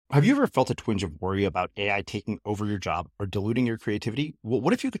Have you ever felt a twinge of worry about AI taking over your job or diluting your creativity? Well,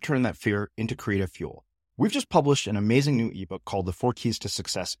 what if you could turn that fear into creative fuel? We've just published an amazing new ebook called The 4 Keys to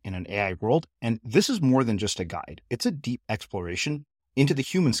Success in an AI World, and this is more than just a guide. It's a deep exploration into the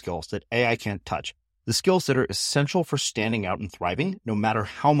human skills that AI can't touch, the skills that are essential for standing out and thriving, no matter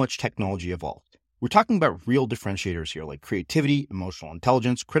how much technology evolves. We're talking about real differentiators here, like creativity, emotional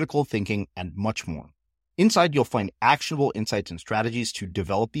intelligence, critical thinking, and much more. Inside, you'll find actionable insights and strategies to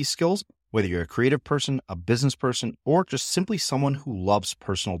develop these skills, whether you're a creative person, a business person, or just simply someone who loves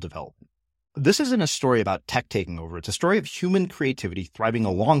personal development. This isn't a story about tech taking over. It's a story of human creativity thriving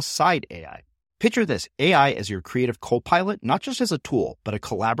alongside AI. Picture this, AI as your creative co-pilot, not just as a tool, but a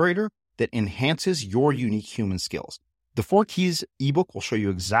collaborator that enhances your unique human skills. The 4 Keys ebook will show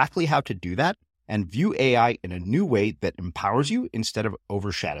you exactly how to do that and view AI in a new way that empowers you instead of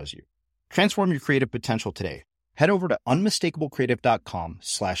overshadows you. Transform your creative potential today. Head over to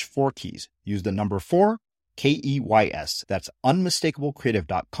unmistakablecreative.com/4keys. Use the number 4, KEYS. That's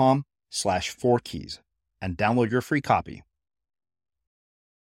unmistakablecreative.com/4keys and download your free copy.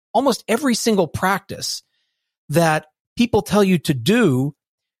 Almost every single practice that people tell you to do,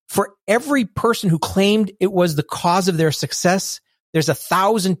 for every person who claimed it was the cause of their success, there's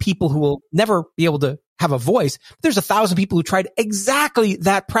 1,000 people who will never be able to have a voice. But there's 1,000 people who tried exactly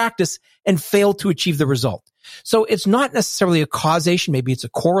that practice and failed to achieve the result. So it's not necessarily a causation. Maybe it's a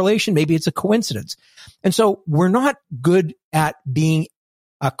correlation. Maybe it's a coincidence. And so we're not good at being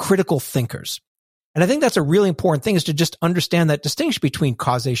critical thinkers. And I think that's a really important thing, is to just understand that distinction between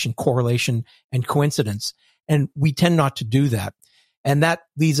causation, correlation, and coincidence. And we tend not to do that. And that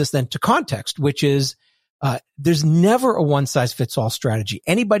leads us then to context, which is there's never a one-size-fits-all strategy.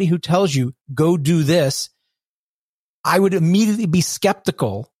 Anybody who tells you, go do this, I would immediately be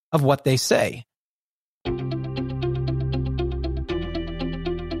skeptical of what they say.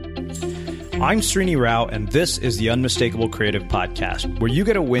 I'm Srini Rao, and this is the Unmistakable Creative Podcast, where you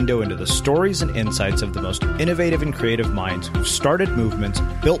get a window into the stories and insights of the most innovative and creative minds who've started movements,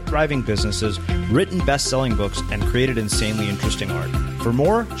 built thriving businesses, written best-selling books, and created insanely interesting art. For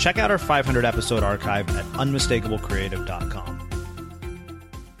more, check out our 500-episode archive at unmistakablecreative.com.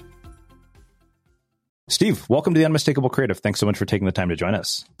 Steve, welcome to the Unmistakable Creative. Thanks so much for taking the time to join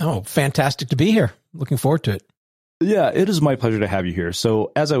us. Oh, fantastic to be here. Looking forward to it. Yeah, it is my pleasure to have you here.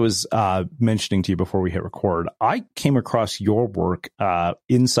 So as I was mentioning to you before we hit record, I came across your work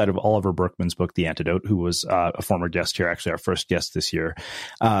inside of Oliver Burkeman's book, The Antidote, who was a former guest here, actually our first guest this year.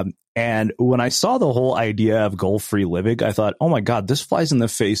 And when I saw the whole idea of goal-free living, I thought, oh my God, this flies in the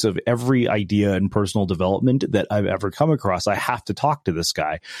face of every idea in personal development that I've ever come across. I have to talk to this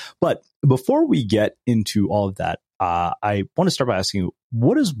guy. But before we get into all of that, I want to start by asking you,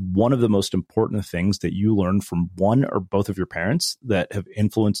 what is one of the most important things that you learned from one or both of your parents that have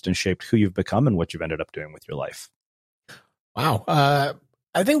influenced and shaped who you've become and what you've ended up doing with your life? Wow.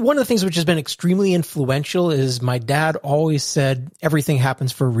 I think one of the things which has been extremely influential is my dad always said everything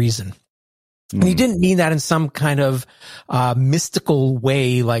happens for a reason. And he didn't mean that in some kind of mystical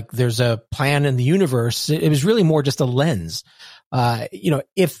way, like there's a plan in the universe. It was really more just a lens.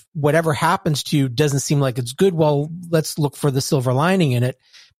 If whatever happens to you doesn't seem like it's good, well, let's look for the silver lining in it.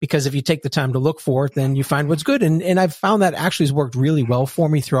 Because if you take the time to look for it, then you find what's good. And I've found that actually has worked really well for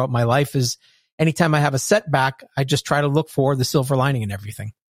me throughout my life. Is anytime I have a setback, I just try to look for the silver lining in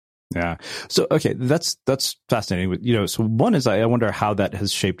everything. Yeah. So, okay, that's fascinating. So one is I wonder how that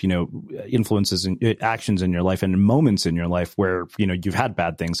has shaped, influences and actions in your life and moments in your life where, you've had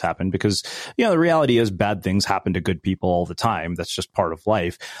bad things happen because, the reality is bad things happen to good people all the time. That's just part of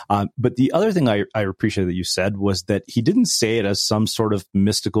life. But the other thing I appreciate that you said was that he didn't say it as some sort of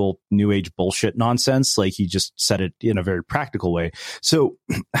mystical new age bullshit nonsense. Like he just said it in a very practical way. So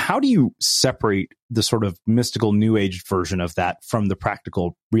how do you separate the sort of mystical new age version of that from the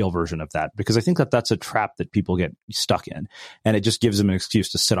practical real version of that? Because I think that that's a trap that people get stuck in, and it just gives them an excuse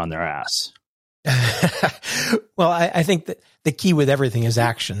to sit on their ass. Well, I think that the key with everything is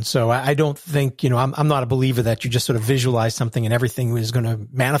action. So I don't think, I'm not a believer that you just sort of visualize something and everything is going to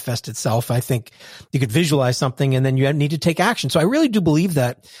manifest itself. I think you could visualize something and then you need to take action. So I really do believe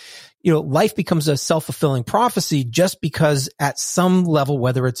that, life becomes a self-fulfilling prophecy just because at some level,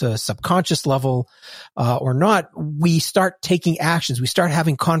 whether it's a subconscious level or not, we start taking actions. We start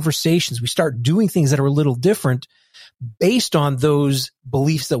having conversations. We start doing things that are a little different based on those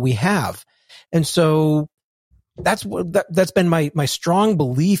beliefs that we have. And so that's been my strong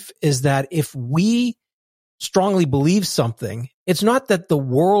belief, is that if we strongly believe something, it's not that the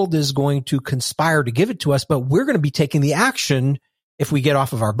world is going to conspire to give it to us, but we're going to be taking the action if we get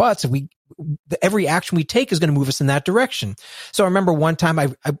off of our butts. If we every action we take is going to move us in that direction. So I remember one time I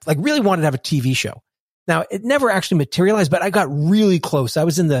like really wanted to have a TV show. Now it never actually materialized, but I got really close. I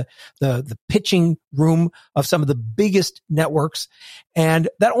was in the pitching room of some of the biggest networks. And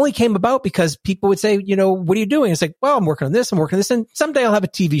that only came about because people would say, what are you doing? It's like, well, I'm working on this. And someday I'll have a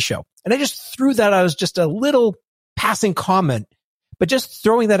TV show. And I just threw that out as just a little passing comment, but just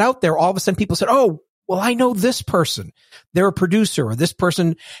throwing that out there, all of a sudden people said, oh, well, I know this person. They're a producer or this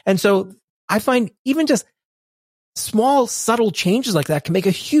person. And so I find even just small, subtle changes like that can make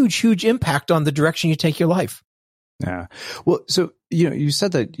a huge, huge impact on the direction you take your life. Yeah. Well, so, you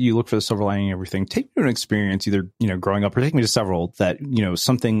said that you look for the silver lining in everything. Take me to an experience, either, growing up, or take me to several that,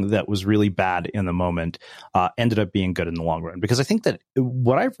 something that was really bad in the moment, ended up being good in the long run. Because I think that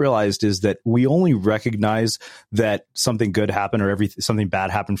what I've realized is that we only recognize that something good happened or something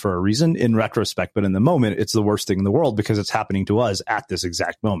bad happened for a reason in retrospect. But in the moment, it's the worst thing in the world because it's happening to us at this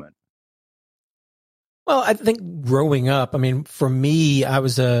exact moment. Well, I think growing up, for me, I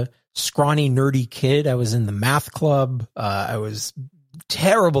was a scrawny, nerdy kid. I was in the math club. I was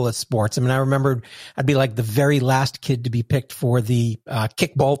terrible at sports. I remember I'd be like the very last kid to be picked for the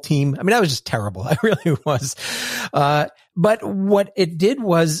kickball team. I was just terrible. I really was. But what it did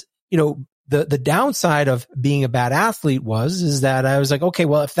was, the downside of being a bad athlete is that I was like, okay,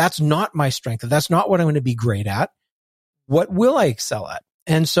 well, if that's not my strength, if that's not what I'm going to be great at, what will I excel at?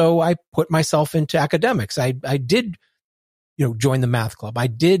 And so I put myself into academics. I did, join the math club. I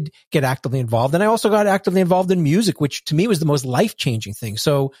did get actively involved, and I also got actively involved in music, which to me was the most life-changing thing.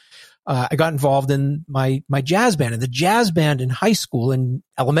 So I got involved in my jazz band, and the jazz band in high school and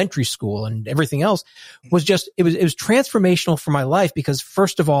elementary school and everything else was just, it was transformational for my life because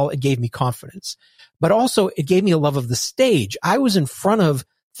first of all, it gave me confidence, but also it gave me a love of the stage. I was in front of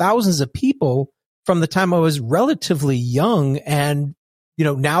thousands of people from the time I was relatively young, and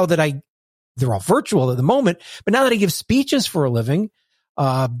now that they're all virtual at the moment, but now that I give speeches for a living,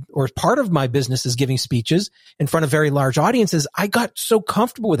 or part of my business is giving speeches in front of very large audiences, I got so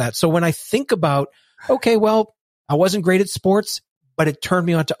comfortable with that. So when I think about, okay, well, I wasn't great at sports, but it turned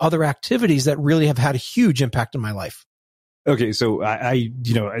me on to other activities that really have had a huge impact on my life. Okay, so I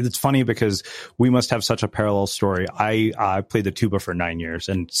it's funny because we must have such a parallel story. I played the tuba for 9 years,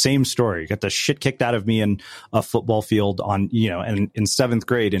 and same story. Got the shit kicked out of me in a football field and in seventh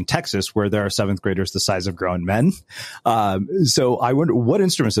grade in Texas, where there are seventh graders the size of grown men. So I wonder, what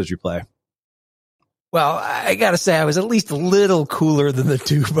instruments did you play? Well, I gotta say, I was at least a little cooler than the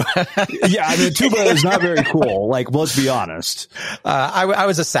tuba. Yeah, the tuba is not very cool. Like, let's be honest. I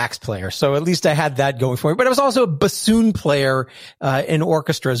was a sax player, so at least I had that going for me. But I was also a bassoon player in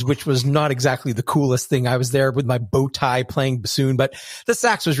orchestras, which was not exactly the coolest thing. I was there with my bow tie playing bassoon, but the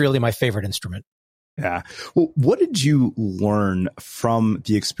sax was really my favorite instrument. Yeah. Well, what did you learn from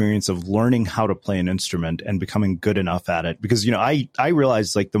the experience of learning how to play an instrument and becoming good enough at it? Because, I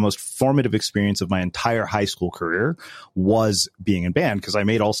realized like the most formative experience of my entire high school career was being in band, because I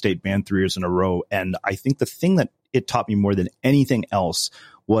made all-state band 3 years in a row. And I think the thing that it taught me more than anything else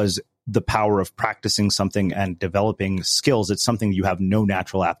was the power of practicing something and developing skills. It's something you have no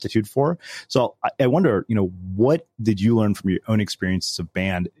natural aptitude for. So I wonder, what did you learn from your own experiences of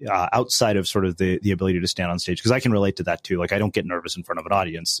band outside of sort of the ability to stand on stage? Because I can relate to that too. Like, I don't get nervous in front of an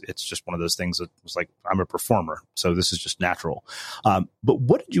audience. It's just one of those things that was like, I'm a performer, so this is just natural. But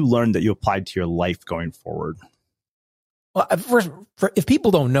what did you learn that you applied to your life going forward? Well, first, if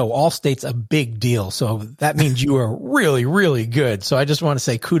people don't know, Allstate's a big deal. So that means you are really, really good. So I just want to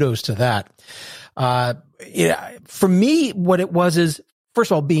say kudos to that. For me, what it was is, first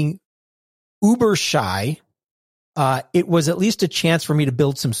of all, being uber shy. It was at least a chance for me to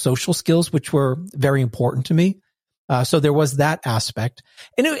build some social skills, which were very important to me. So there was that aspect.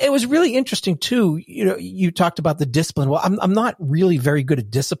 And it was really interesting too. You talked about the discipline. Well, I'm not really very good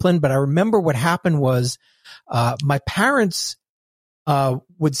at discipline, but I remember what happened was, my parents,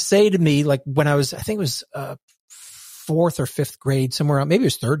 would say to me, like when I think it was, 4th or 5th grade, somewhere around, maybe it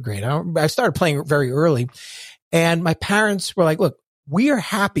was 3rd grade. I started playing very early, and my parents were like, look, we are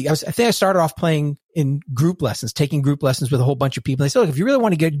happy. I think I started off playing in group lessons, taking group lessons with a whole bunch of people. They said, look, if you really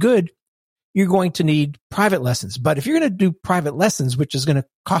want to get good, you're going to need private lessons. But if you're going to do private lessons, which is going to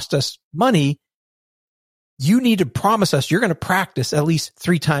cost us money, you need to promise us you're going to practice at least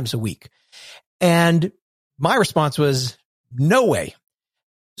 3 times a week. And my response was, no way.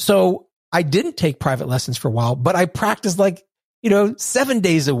 So I didn't take private lessons for a while, but I practiced 7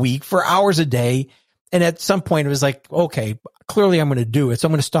 days a week for hours a day. And at some point it was like, okay, clearly I'm going to do it. So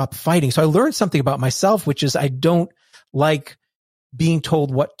I'm going to stop fighting. So I learned something about myself, which is I don't like being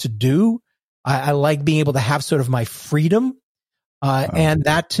told what to do. I like being able to have sort of my freedom. And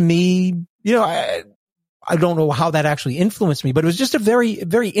that to me, I don't know how that actually influenced me, but it was just a very,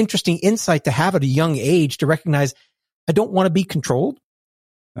 very interesting insight to have at a young age to recognize I don't want to be controlled,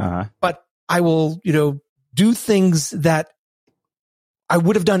 but I will, do things that I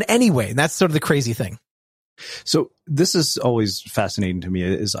would have done anyway. And that's sort of the crazy thing. So this is always fascinating to me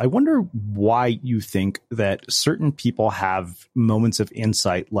is I wonder why you think that certain people have moments of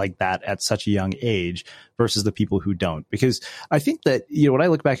insight like that at such a young age versus the people who don't. Because I think that, when I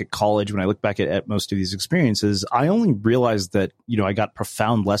look back at college, when I look back at most of these experiences, I only realized that, I got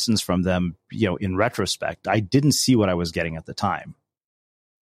profound lessons from them, in retrospect. I didn't see what I was getting at the time.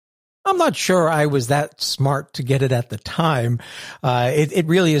 I'm not sure I was that smart to get it at the time. It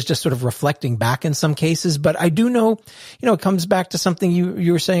really is just sort of reflecting back in some cases, but I do know, it comes back to something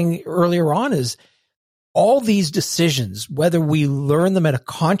you were saying earlier on is all these decisions, whether we learn them at a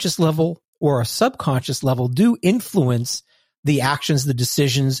conscious level or a subconscious level, do influence the actions, the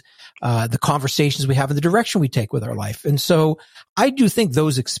decisions, the conversations we have and the direction we take with our life. And so I do think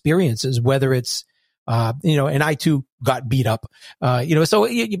those experiences, whether it's and I too got beat up, so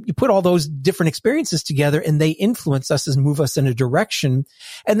you put all those different experiences together and they influence us and move us in a direction.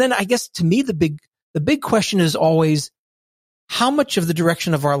 And then I guess to me, the big question is always how much of the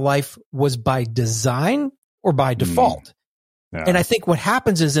direction of our life was by design or by default? Yeah. And I think what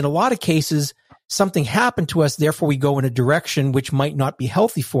happens is in a lot of cases, something happened to us. Therefore we go in a direction which might not be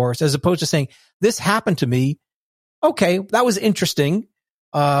healthy for us, as opposed to saying this happened to me. Okay. That was interesting.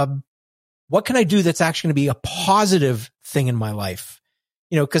 What can I do that's actually going to be a positive thing in my life?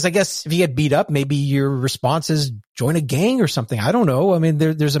 Because I guess if you get beat up, maybe your response is join a gang or something. I don't know. I mean,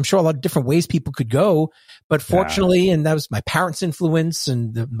 there's, I'm sure a lot of different ways people could go, but fortunately, and that was my parents' influence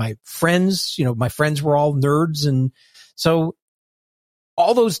and my friends, my friends were all nerds. And so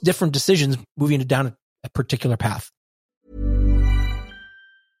all those different decisions moving down a particular path.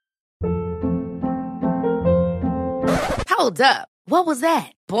 Hold up. What was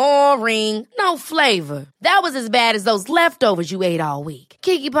that? Boring. No flavor. That was as bad as those leftovers you ate all week.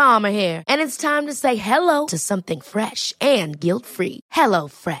 Keke Palmer here. And it's time to say hello to something fresh and guilt-free. Hello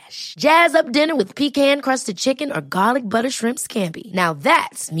Fresh. Jazz up dinner with pecan-crusted chicken or garlic butter shrimp scampi. Now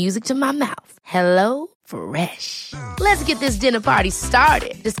that's music to my mouth. Hello Fresh. Let's get this dinner party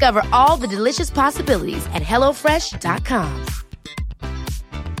started. Discover all the delicious possibilities at HelloFresh.com.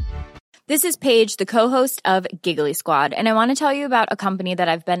 This is Paige, the co-host of Giggly Squad, and I want to tell you about a company that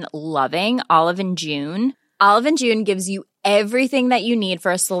I've been loving, Olive & June. Olive & June gives you everything that you need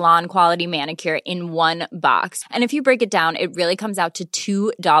for a salon-quality manicure in one box. And if you break it down, it really comes out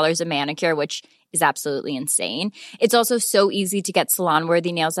to $2 a manicure, which is absolutely insane. It's also so easy to get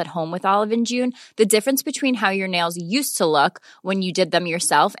salon-worthy nails at home with Olive & June. The difference between how your nails used to look when you did them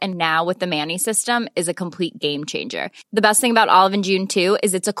yourself and now with the Mani system is a complete game changer. The best thing about Olive & June, too,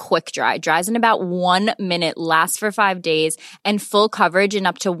 is it's a quick dry. Dries in about 1 minute, lasts for 5 days, and full coverage in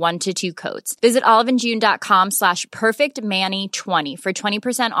up to 1 to 2 coats. Visit oliveandjune.com/perfectmani20 for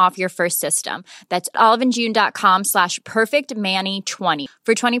 20% off your first system. That's oliveandjune.com/perfectmani20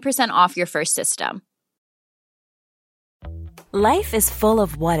 for 20% off your first system. Life is full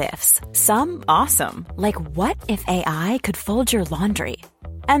of what-ifs. Some awesome, like what if AI could fold your laundry?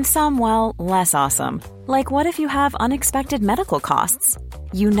 And some, well, less awesome, like what if you have unexpected medical costs?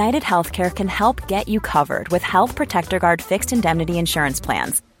 United Healthcare can help get you covered with Health Protector Guard fixed indemnity insurance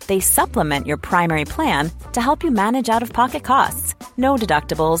plans. They supplement your primary plan to help you manage out-of-pocket costs. No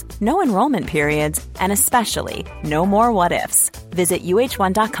deductibles, no enrollment periods, and especially no more what-ifs. Visit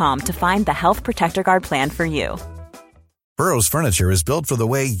uh1.com to find the Health Protector Guard plan for you. Burrow's furniture is built for the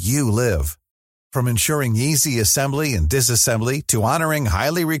way you live. From ensuring easy assembly and disassembly to honoring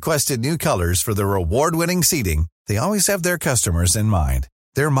highly requested new colors for their award-winning seating, they always have their customers in mind.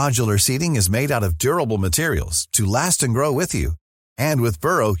 Their modular seating is made out of durable materials to last and grow with you. And with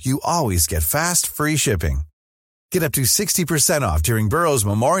Burrow, you always get fast, free shipping. Get up to 60% off during Burrow's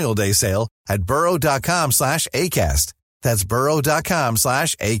Memorial Day sale at burrow.com/ACAST. That's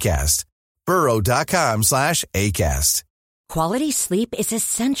burrow.com/ACAST. burrow.com/ACAST. Quality sleep is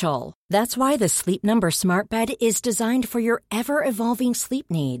essential. That's why the Sleep Number Smart Bed is designed for your ever-evolving sleep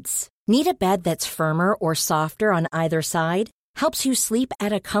needs. Need a bed that's firmer or softer on either side? Helps you sleep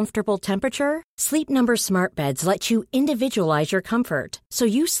at a comfortable temperature? Sleep Number Smart Beds let you individualize your comfort, so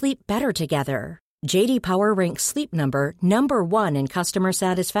you sleep better together. J.D. Power ranks Sleep Number number 1 in customer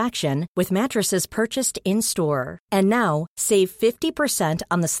satisfaction with mattresses purchased in-store. And now, save 50%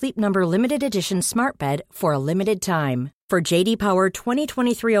 on the Sleep Number Limited Edition Smart Bed for a limited time. For J.D. Power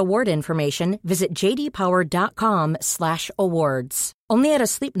 2023 award information, visit jdpower.com/awards. Only at a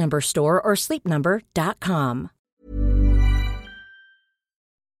Sleep Number store or sleepnumber.com.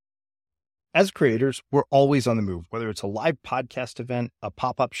 As creators, we're always on the move. Whether it's a live podcast event, a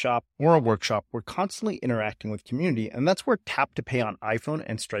pop-up shop, or a workshop, we're constantly interacting with community, and that's where Tap to Pay on iPhone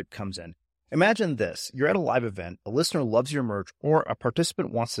and Stripe comes in. Imagine this. You're at a live event, a listener loves your merch, or a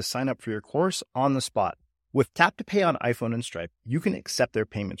participant wants to sign up for your course on the spot. With Tap to Pay on iPhone and Stripe, you can accept their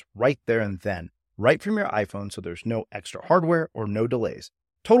payments right there and then, right from your iPhone, so there's no extra hardware or no delays.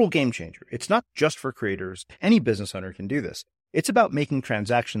 Total game changer. It's not just for creators. Any business owner can do this. It's about making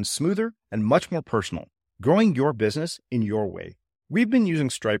transactions smoother and much more personal, growing your business in your way. We've been using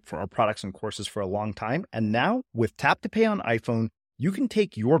Stripe for our products and courses for a long time, and now with Tap to Pay on iPhone, you can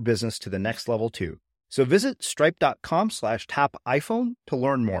take your business to the next level too. So visit stripe.com/tapiphone to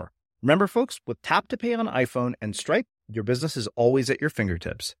learn more. Remember, folks, with Tap to Pay on iPhone and Stripe, your business is always at your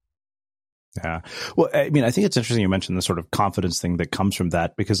fingertips. Yeah. Well, I mean, I think it's interesting you mentioned the sort of confidence thing that comes from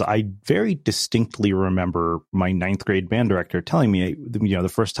that, because I very distinctly remember my 9th grade band director telling me, the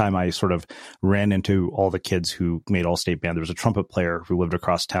first time I sort of ran into all the kids who made all-state band, there was a trumpet player who lived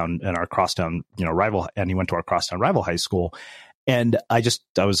across town in our crosstown, rival, and he went to our crosstown rival high school. And I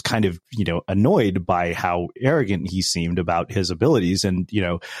was kind of, annoyed by how arrogant he seemed about his abilities. And,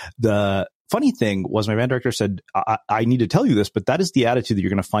 the funny thing was my band director said, I need to tell you this, but that is the attitude that you're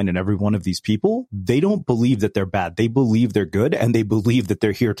going to find in every one of these people. They don't believe that they're bad. They believe they're good, and they believe that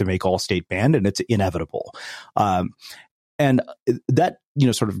they're here to make all-state band, and it's inevitable. And that,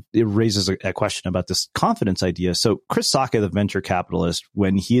 sort of it raises a question about this confidence idea. So Chris Sacca, the venture capitalist,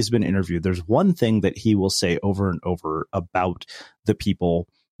 when he has been interviewed, there's one thing that he will say over and over about the people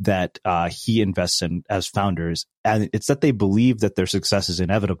that he invests in as founders, and it's that they believe that their success is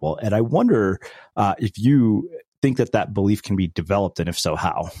inevitable. And I wonder if you think that belief can be developed, and if so,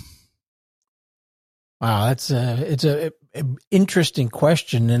 how? Wow, it's a interesting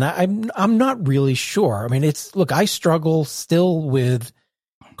question, and I'm not really sure. I mean, I struggle still with,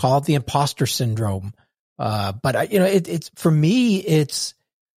 call it the imposter syndrome, but it's for me,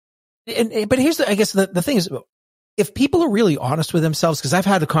 but here's the thing is, if people are really honest with themselves, because I've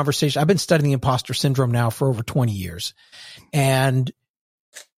had a conversation, I've been studying the imposter syndrome now for over 20 years. And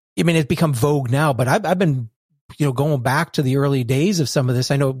I mean, it's become vogue now, but I've been, going back to the early days of some of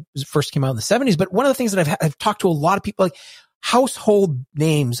this. I know it first came out in the 70s, but one of the things that I've talked to a lot of people, like household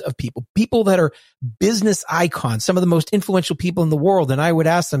names of people that are business icons, some of the most influential people in the world. And I would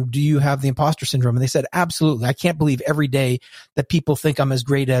ask them, do you have the imposter syndrome? And they said, absolutely. I can't believe every day that people think I'm as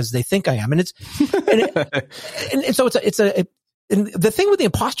great as they think I am. And and the thing with the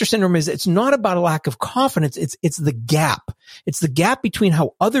imposter syndrome is it's not about a lack of confidence. It's the gap. It's the gap between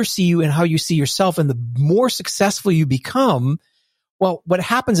how others see you and how you see yourself. And the more successful you become, well, what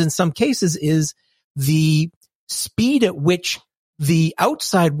happens in some cases is the speed at which the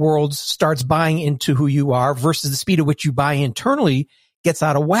outside world starts buying into who you are versus the speed at which you buy internally gets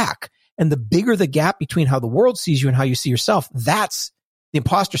out of whack. And the bigger the gap between how the world sees you and how you see yourself, that's the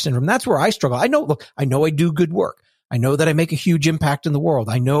imposter syndrome. That's where I struggle. I know I do good work. I know that I make a huge impact in the world.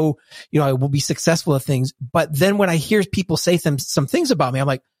 I know, I will be successful at things. But then when I hear people say some things about me, I'm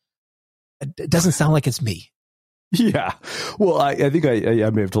like, it doesn't sound like it's me. Yeah. Well, I think I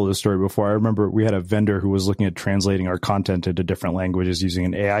may have told this story before. I remember we had a vendor who was looking at translating our content into different languages using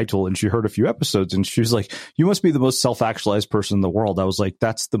an AI tool, and she heard a few episodes and she was like, you must be the most self-actualized person in the world. I was like,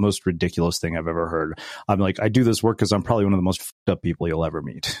 that's the most ridiculous thing I've ever heard. I'm like, I do this work because I'm probably one of the most fucked up people you'll ever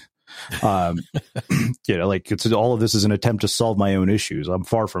meet. It's all of this is an attempt to solve my own issues. I'm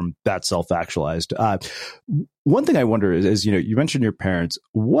far from that self-actualized. One thing I wonder is, you mentioned your parents.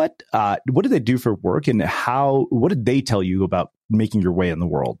 What did they do for work, and what did they tell you about making your way in the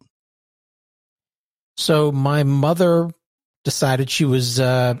world? So my mother decided she was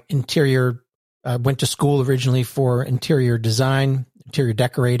interior, went to school originally for interior design, interior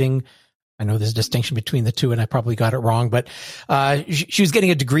decorating. I know there's a distinction between the two, and I probably got it wrong, but she was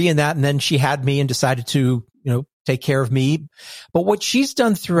getting a degree in that, and then she had me and decided to, take care of me. She's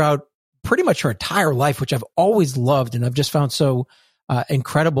done throughout pretty much her entire life, which I've always loved and I've just found so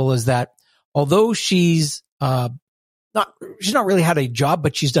incredible, is that although she's not really had a job,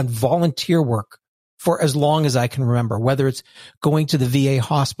 but she's done volunteer work for as long as I can remember, whether it's going to the VA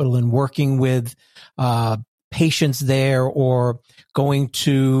hospital and working with patients there, or going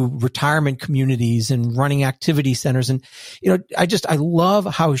to retirement communities and running activity centers. And, I love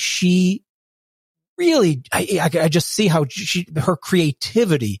how she really, I just see how her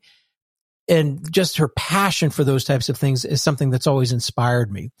creativity and just her passion for those types of things is something that's always inspired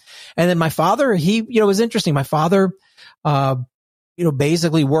me. And then my father, he, was interesting. My father,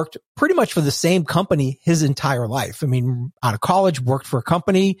 basically worked pretty much for the same company his entire life. I mean, out of college, worked for a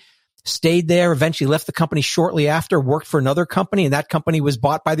company. stayed there, eventually left the company shortly after, worked for another company, and that company was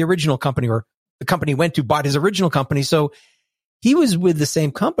bought by the original company, or the company went to bought his original company. So he was with the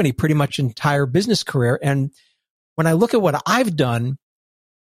same company pretty much entire business career. And when I look at what I've done,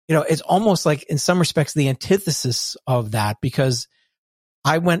 it's almost like in some respects the antithesis of that, because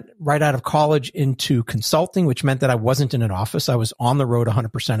I went right out of college into consulting, which meant that I wasn't in an office. I was on the road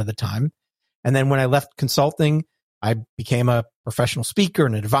 100% of the time. And then when I left consulting, I became a professional speaker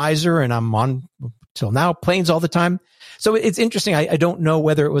and advisor, and I'm on till now planes all the time. So it's interesting. I don't know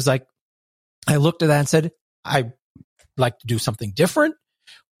whether it was like I looked at that and said, I'd like to do something different,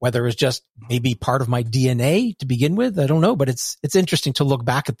 whether it was just maybe part of my DNA to begin with. I don't know, but it's interesting to look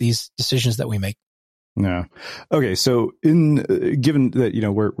back at these decisions that we make. Yeah. Okay. So given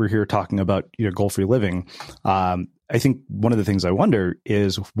that, we're here talking about, goal-free living, I think one of the things I wonder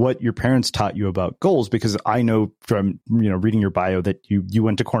is what your parents taught you about goals, because I know from, reading your bio that you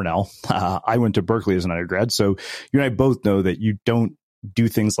went to Cornell. I went to Berkeley as an undergrad. So you and I both know that you don't do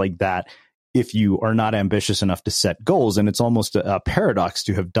things like that if you are not ambitious enough to set goals. And it's almost a paradox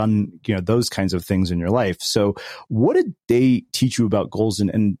to have done, those kinds of things in your life. So what did they teach you about goals?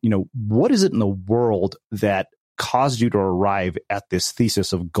 And what is it in the world that caused you to arrive at this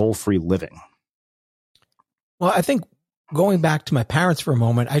thesis of goal-free living? Well, I think going back to my parents for a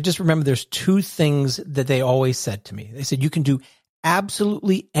moment, I just remember there's two things that they always said to me. They said, you can do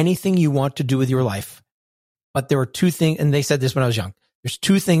absolutely anything you want to do with your life, but there are two things, and they said this when I was young. There's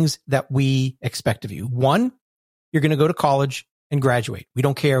two things that we expect of you. One, you're going to go to college and graduate. We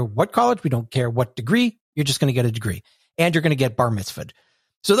don't care what college. We don't care what degree. You're just going to get a degree, and you're going to get bar mitzvahed.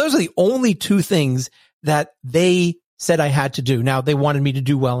 So those are the only two things that they said I had to do. Now, they wanted me to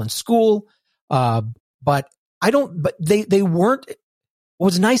do well in school, but they weren't. What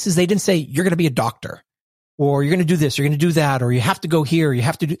was nice is they didn't say, you're going to be a doctor, or you're going to do this, you're going to do that, or you have to go here, you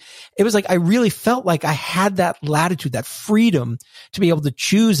have to do. It was like, I really felt like I had that latitude, that freedom to be able to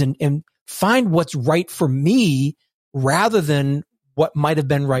choose and find what's right for me rather than what might have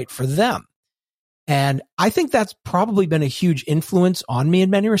been right for them. And I think that's probably been a huge influence on me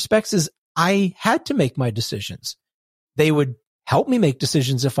in many respects, is I had to make my decisions. They would help me make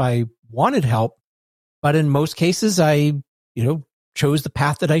decisions if I wanted help. But in most cases, I, chose the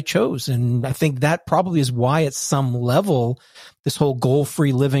path that I chose. And I think that probably is why at some level, this whole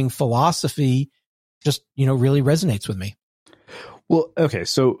goal-free living philosophy just, really resonates with me. Well, okay.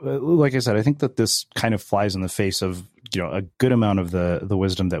 So like I said, I think that this kind of flies in the face of, a good amount of the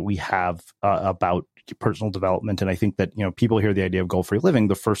wisdom that we have about personal development. And I think that, people hear the idea of goal-free living.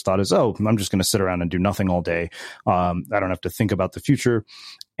 The first thought is, oh, I'm just going to sit around and do nothing all day. I don't have to think about the future.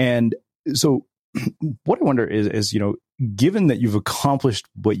 And so what I wonder is, given that you've accomplished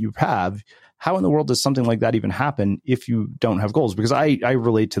what you have, how in the world does something like that even happen if you don't have goals? Because I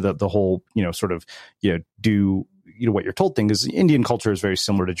relate to the whole, do what you're told thing. Is Indian culture is very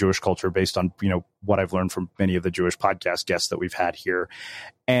similar to Jewish culture based on, what I've learned from many of the Jewish podcast guests that we've had here.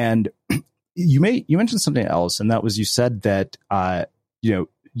 And you mentioned something else, and that was, you said that,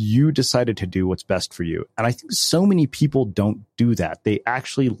 you decided to do what's best for you. And I think so many people don't do that. They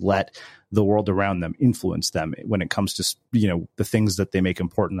actually let the world around them influence them when it comes to, the things that they make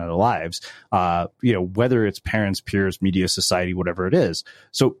important in their lives, whether it's parents, peers, media, society, whatever it is.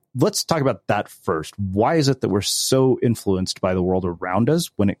 So let's talk about that first. Why is it that we're so influenced by the world around us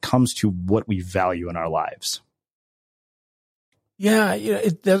when it comes to what we value in our lives? Yeah,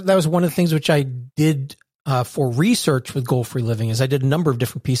 that was one of the things which I did for research with goal-free living, is I did a number of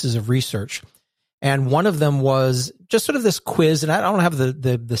different pieces of research. And one of them was just sort of this quiz, and I don't have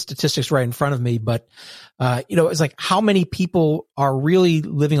the statistics right in front of me, but, it's like how many people are really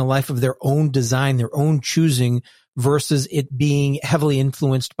living a life of their own design, their own choosing, versus it being heavily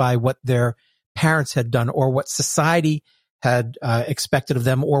influenced by what their parents had done or what society had expected of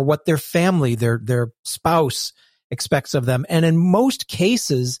them, or what their family, their spouse expects of them. And in most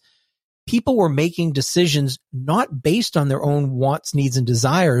cases, people were making decisions not based on their own wants, needs, and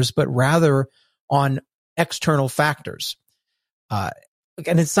desires, but rather on external factors.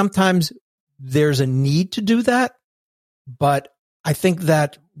 And sometimes there's a need to do that, but I think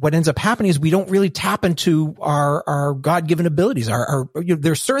that what ends up happening is we don't really tap into our God-given abilities.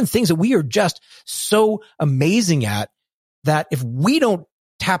 There's certain things that we are just so amazing at that if we don't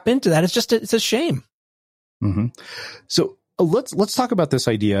tap into that, it's a shame. Mm-hmm. So let's talk about this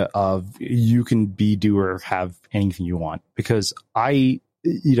idea of you can be, do, or have anything you want, because I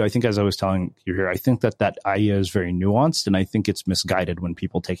think as I was telling you here, I think that idea is very nuanced, and I think it's misguided when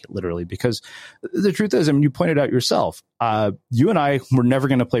people take it literally, because the truth is, you pointed out yourself, you and I were never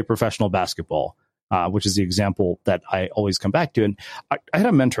going to play professional basketball. which is the example that I always come back to. And I had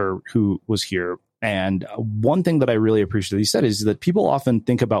a mentor who was here. And one thing that I really appreciate that he said is that people often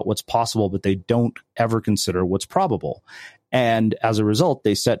think about what's possible, but they don't ever consider what's probable. And as a result,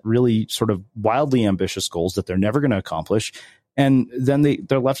 they set really sort of wildly ambitious goals that they're never going to accomplish. And then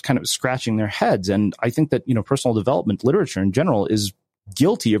they're left kind of scratching their heads. And I think that, personal development literature in general is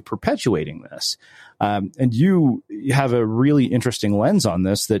guilty of perpetuating this. And you have a really interesting lens on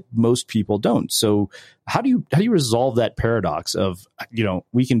this that most people don't. So how do you resolve that paradox of,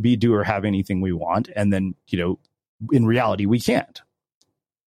 we can be, do, or have anything we want, and then, in reality, we can't?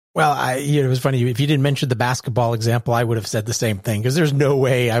 Well, it was funny. If you didn't mention the basketball example, I would have said the same thing, because there's no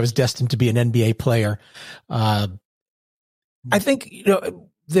way I was destined to be an NBA player. I think,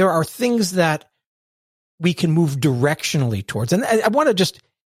 there are things that we can move directionally towards. And I want to just,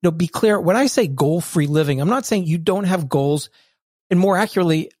 be clear. When I say goal-free living, I'm not saying you don't have goals. And more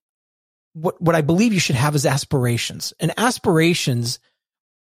accurately, what I believe you should have is aspirations. And aspirations,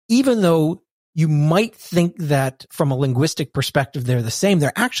 even though you might think that from a linguistic perspective they're the same,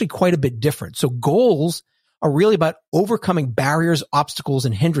 they're actually quite a bit different. So goals are really about overcoming barriers, obstacles,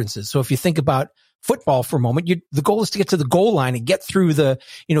 and hindrances. So if you think about football for a moment, the goal is to get to the goal line and get through the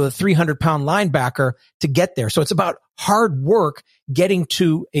 300-pound linebacker to get there. So it's about hard work getting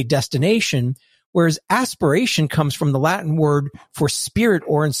to a destination, whereas aspiration comes from the Latin word for spirit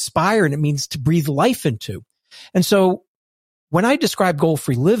or inspire, and it means to breathe life into. And so when I describe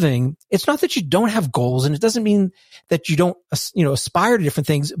goal-free living, it's not that you don't have goals, and it doesn't mean that you don't, aspire to different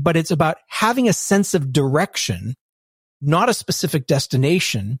things, but it's about having a sense of direction, not a specific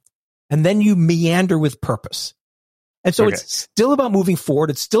destination, and then you meander with purpose. And so It's still about moving forward.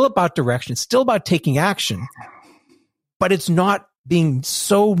 It's still about direction. It's still about taking action, but it's not being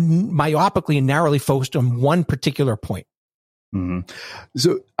so myopically and narrowly focused on one particular point. Mm-hmm.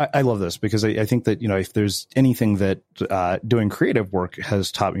 So I love this, because I think that, if there's anything that doing creative work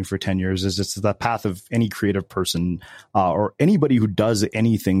has taught me for 10 years, is it's the path of any creative person or anybody who does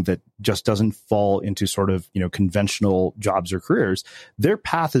anything that just doesn't fall into sort of, conventional jobs or careers. Their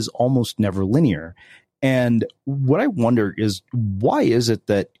path is almost never linear. And what I wonder is, why is it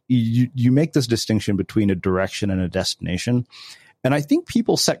that you make this distinction between a direction and a destination? And I think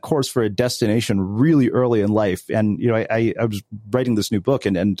people set course for a destination really early in life. And, I was writing this new book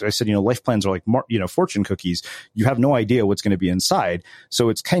and I said, life plans are like, fortune cookies. You have no idea what's going to be inside. So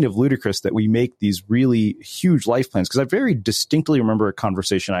it's kind of ludicrous that we make these really huge life plans. Because I very distinctly remember a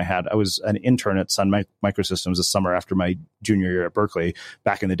conversation I had. I was an intern at Sun Microsystems the summer after my junior year at Berkeley,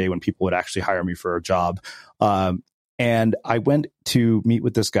 back in the day when people would actually hire me for a job. And I went to meet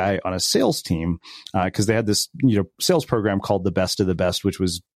with this guy on a sales team because they had this, sales program called the Best of the Best, which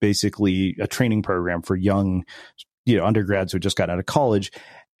was basically a training program for young, undergrads who had just gotten out of college.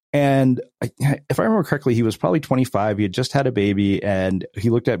 And if I remember correctly, he was probably 25. He had just had a baby, and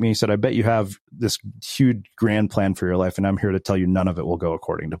he looked at me and said, "I bet you have this huge grand plan for your life, and I'm here to tell you none of it will go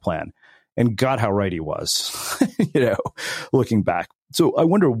according to plan." And God, how right he was, looking back. So I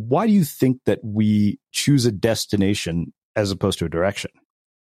wonder, why do you think that we choose a destination as opposed to a direction?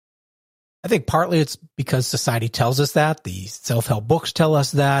 I think partly it's because society tells us that. The self-help books tell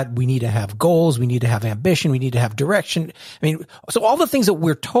us that. We need to have goals. We need to have ambition. We need to have direction. So all the things that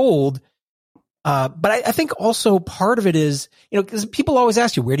we're told. But I think also part of it is, because people always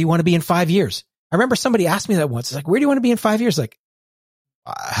ask you, where do you want to be in 5 years? I remember somebody asked me that once. It's like, where do you want to be in 5 years? Like,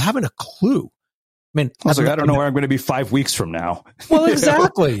 I haven't a clue. I don't know where I'm going to be 5 weeks from now. Well,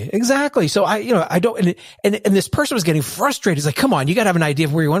 exactly. So I don't, and this person was getting frustrated. He's like, come on, you got to have an idea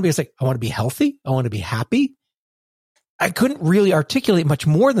of where you want to be. It's like, I want to be healthy. I want to be happy. I couldn't really articulate much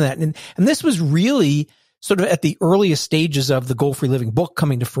more than that. And this was really sort of at the earliest stages of the Goal-Free Living book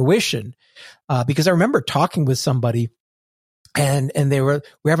coming to fruition. Because I remember talking with somebody and we were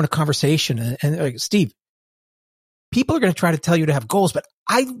having a conversation and like, Steve, people are going to try to tell you to have goals, but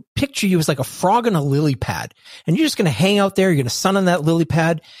I picture you as like a frog on a lily pad, and you're just going to hang out there. You're going to sun on that lily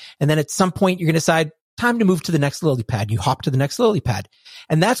pad. And then at some point you're going to decide time to move to the next lily pad. You hop to the next lily pad,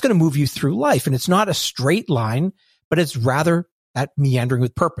 and that's going to move you through life. And it's not a straight line, but it's rather that meandering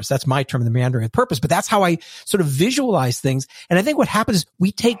with purpose. That's my term, the meandering with purpose. But that's how I sort of visualize things. And I think what happens is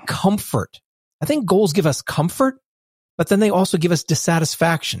we take comfort. I think goals give us comfort, but then they also give us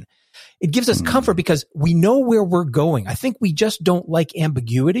dissatisfaction. It gives us comfort because we know where we're going. I think we just don't like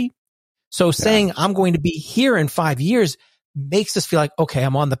ambiguity. So saying I'm going to be here in 5 years makes us feel like, okay,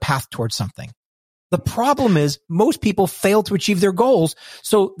 I'm on the path towards something. The problem is most people fail to achieve their goals.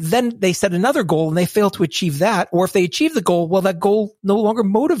 So then they set another goal and they fail to achieve that. Or if they achieve the goal, well, that goal no longer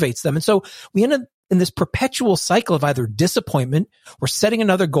motivates them. And so we end up in this perpetual cycle of either disappointment or setting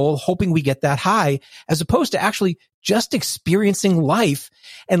another goal, hoping we get that high, as opposed to actually just experiencing life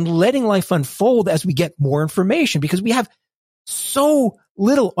and letting life unfold as we get more information, because we have so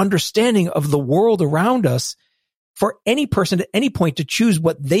little understanding of the world around us. For any person at any point to choose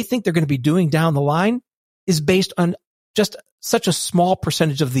what they think they're going to be doing down the line is based on just such a small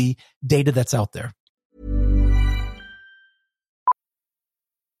percentage of the data that's out there.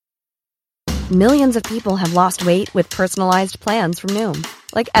 Millions of people have lost weight with personalized plans from Noom.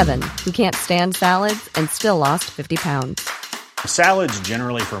 Like Evan, who can't stand salads and still lost 50 pounds. Salads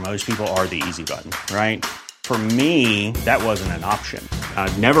generally for most people are the easy button, right? For me, that wasn't an option.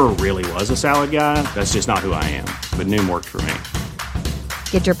 I never really was a salad guy. That's just not who I am. But Noom worked for me.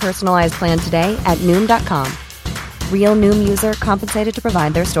 Get your personalized plan today at Noom.com. Real Noom user compensated to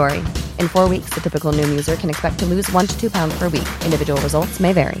provide their story. In 4 weeks, the typical Noom user can expect to lose 1 to 2 pounds per week. Individual results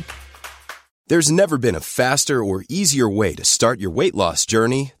may vary. There's never been a faster or easier way to start your weight loss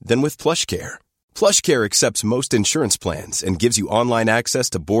journey than with PlushCare. PlushCare accepts most insurance plans and gives you online access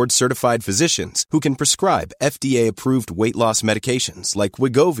to board-certified physicians who can prescribe FDA-approved weight loss medications like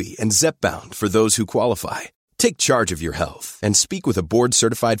Wegovy and Zepbound for those who qualify. Take charge of your health and speak with a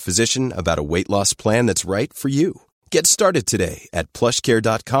board-certified physician about a weight loss plan that's right for you. Get started today at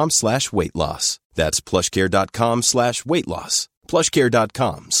plushcare.com/weight loss. That's plushcare.com/weight loss.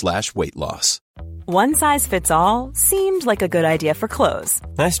 plushcare.com/weight loss. One size fits all seemed like a good idea for clothes.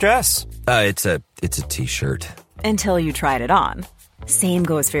 Nice dress. It's a t-shirt. Until you tried it on. Same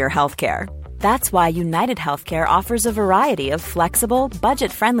goes for your healthcare. That's why United Healthcare offers a variety of flexible,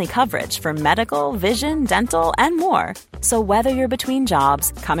 budget-friendly coverage for medical, vision, dental, and more. So whether you're between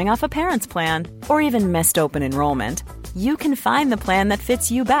jobs, coming off a parent's plan, or even missed open enrollment, you can find the plan that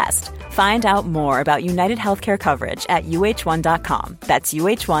fits you best. Find out more about United Healthcare coverage at uh1.com. That's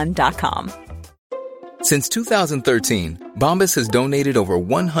uh1.com. Since 2013, Bombas has donated over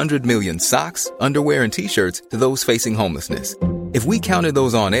 100 million socks, underwear, and T-shirts to those facing homelessness. If we counted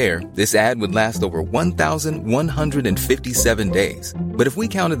those on air, this ad would last over 1,157 days. But if we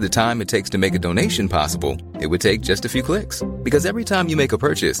counted the time it takes to make a donation possible, it would take just a few clicks. Because every time you make a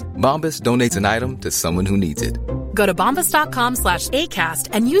purchase, Bombas donates an item to someone who needs it. Go to bombas.com/ACAST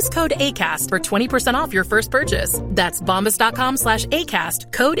and use code ACAST for 20% off your first purchase. That's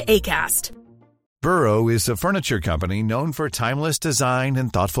bombas.com/ACAST, code ACAST. Burrow is a furniture company known for timeless design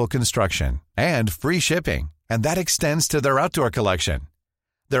and thoughtful construction and free shipping, and that extends to their outdoor collection.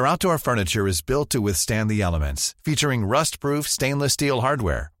 Their outdoor furniture is built to withstand the elements, featuring rust-proof stainless steel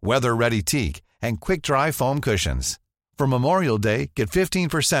hardware, weather-ready teak, and quick-dry foam cushions. For Memorial Day, get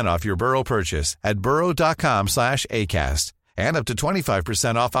 15% off your Burrow purchase at burrow.com/ACAST and up to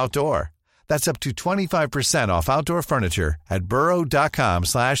 25% off outdoor. That's up to 25% off outdoor furniture at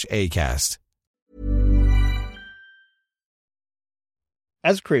burrow.com/ACAST.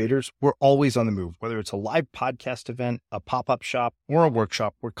 As creators, we're always on the move. Whether it's a live podcast event, a pop-up shop, or a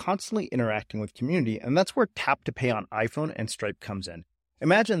workshop, we're constantly interacting with community, and that's where Tap to Pay on iPhone and Stripe comes in.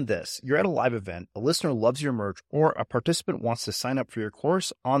 Imagine this. You're at a live event, a listener loves your merch, or a participant wants to sign up for your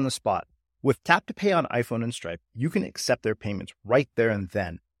course on the spot. With Tap to Pay on iPhone and Stripe, you can accept their payments right there and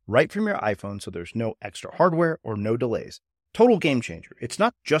then, right from your iPhone, so there's no extra hardware or no delays. Total game changer. It's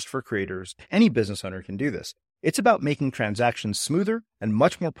not just for creators. Any business owner can do this. It's about making transactions smoother and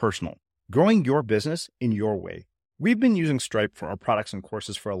much more personal, growing your business in your way. We've been using Stripe for our products and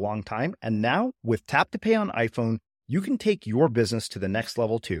courses for a long time, and now with Tap to Pay on iPhone, you can take your business to the next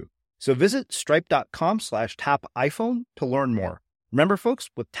level too. So visit stripe.com/tapiphone to learn more. Remember, folks,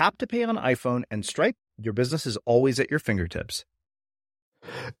 with Tap to Pay on iPhone and Stripe, your business is always at your fingertips.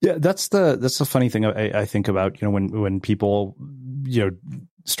 Yeah, that's the funny thing I think about, when people,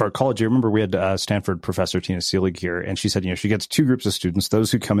 start college. I remember we had Stanford professor Tina Seelig here, and she said, she gets two groups of students,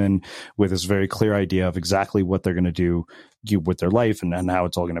 those who come in with this very clear idea of exactly what they're going to do with their life and how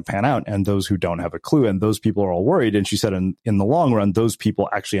it's all going to pan out, and those who don't have a clue. And those people are all worried. And she said, in the long run, those people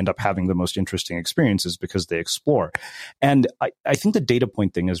actually end up having the most interesting experiences because they explore. And I think the data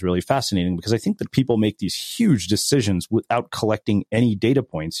point thing is really fascinating, because I think that people make these huge decisions without collecting any data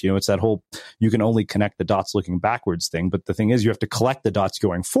points. It's that whole, you can only connect the dots looking backwards thing. But the thing is, you have to collect the dots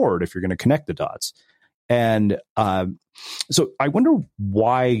going forward if you're going to connect the dots. And so I wonder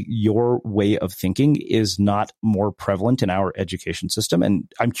why your way of thinking is not more prevalent in our education system.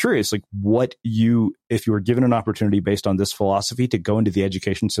 And I'm curious, if you were given an opportunity based on this philosophy to go into the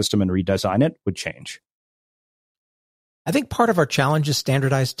education system and redesign it, would change. I think part of our challenge is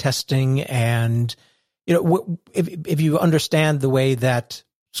standardized testing. And, if you understand the way that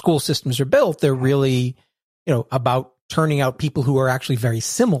school systems are built, they're really, about turning out people who are actually very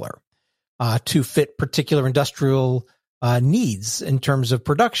similar. to fit particular industrial needs in terms of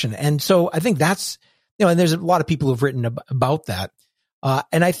production. And so I think that's, and there's a lot of people who've written about that.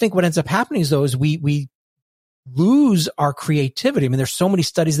 And I think what ends up happening is though, is we lose our creativity. I mean, there's so many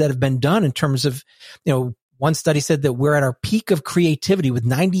studies that have been done in terms of, one study said that we're at our peak of creativity with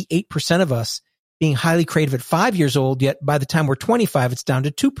 98% of us being highly creative at 5 years old, yet by the time we're 25, it's down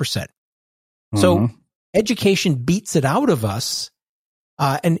to 2%. So education beats it out of us.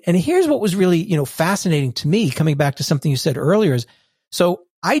 And here's what was really, fascinating to me, coming back to something you said earlier is, so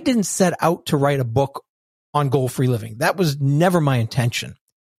I didn't set out to write a book on goal-free living. That was never my intention.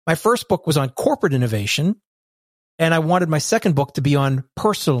 My first book was on corporate innovation, and I wanted my second book to be on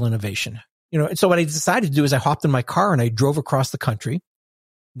personal innovation. And so what I decided to do is I hopped in my car and I drove across the country,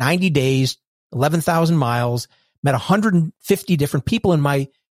 90 days, 11,000 miles, met 150 different people. And my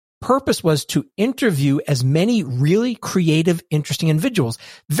purpose was to interview as many really creative, interesting individuals,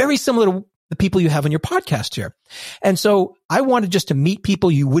 very similar to the people you have on your podcast here. And so I wanted just to meet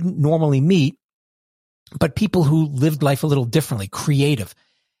people you wouldn't normally meet, but people who lived life a little differently, creative.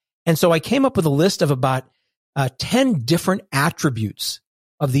 And so I came up with a list of about 10 different attributes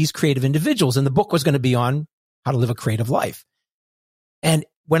of these creative individuals. And the book was going to be on how to live a creative life. And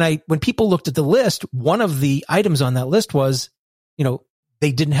when people looked at the list, one of the items on that list was,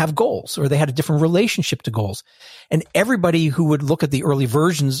 they didn't have goals or they had a different relationship to goals. And everybody who would look at the early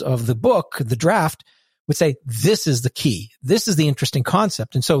versions of the book, the draft, would say, this is the key. This is the interesting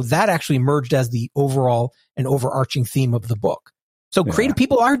concept. And so that actually emerged as the overall and overarching theme of the book. So creative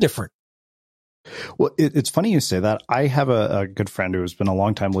people are different. Well, it's funny you say that. I have a good friend who has been a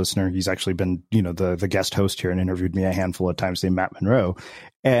longtime listener. He's actually been, the guest host here and interviewed me a handful of times, named Matt Monroe.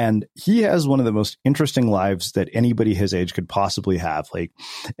 And he has one of the most interesting lives that anybody his age could possibly have.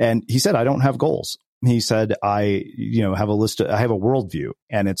 And he said, I don't have goals. He said, I have a worldview,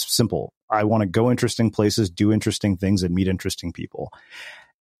 and it's simple. I want to go interesting places, do interesting things, and meet interesting people.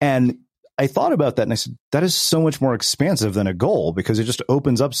 And I thought about that and I said, that is so much more expansive than a goal because it just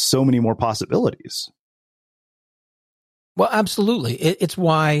opens up so many more possibilities. Well, absolutely. It's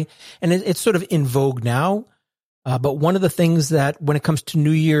why, and it's sort of in vogue now. But one of the things that when it comes to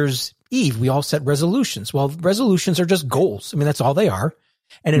New Year's Eve, we all set resolutions. Well, resolutions are just goals. I mean, that's all they are.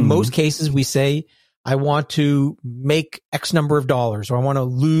 And in most cases, we say, I want to make X number of dollars, or I want to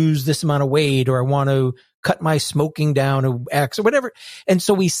lose this amount of weight, or I want to cut my smoking down to X or whatever. And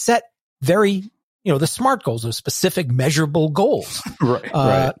so we set very, the SMART goals, those specific measurable goals.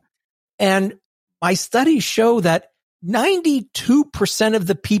 Right. And my studies show that 92% of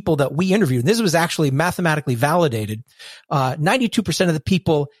the people that we interviewed, and this was actually mathematically validated, 92% of the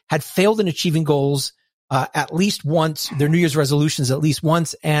people had failed in achieving goals at least once, their New Year's resolutions at least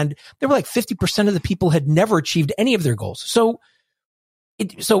once. And there were like 50% of the people had never achieved any of their goals. So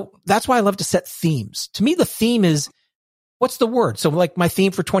that's why I love to set themes. To me, the theme is, what's the word? So like my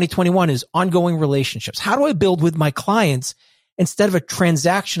theme for 2021 is ongoing relationships. How do I build with my clients instead of a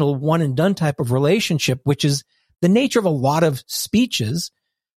transactional one and done type of relationship, which is the nature of a lot of speeches?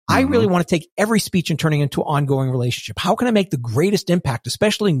 I really want to take every speech and turning it into an ongoing relationship. How can I make the greatest impact,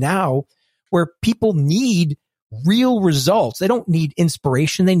 especially now where people need real results? They don't need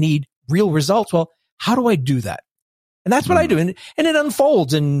inspiration. They need real results. Well, how do I do that? And that's what I do. And it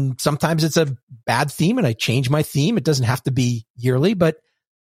unfolds. And sometimes it's a bad theme and I change my theme. It doesn't have to be yearly, but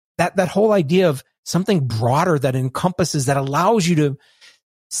that whole idea of something broader that encompasses, that allows you to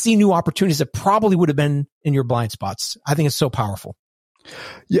see new opportunities that probably would have been in your blind spots. I think it's so powerful.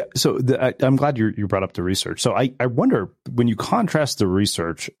 Yeah. So I'm glad you brought up the research. So I wonder, when you contrast the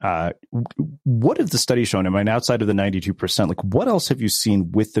research, what have the studies shown? I mean, outside of the 92%, like what else have you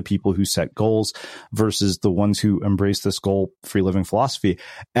seen with the people who set goals versus the ones who embrace this goal-free living philosophy?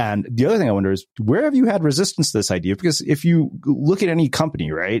 And the other thing I wonder is, where have you had resistance to this idea? Because if you look at any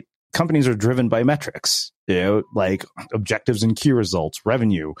company, right? Companies are driven by metrics, like objectives and key results,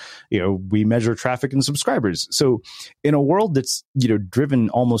 revenue. We measure traffic and subscribers. So in a world that's, driven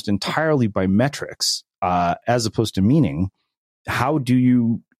almost entirely by metrics, as opposed to meaning, how do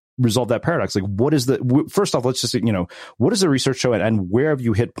you resolve that paradox? Like, first off, let's just, what does the research show, and where have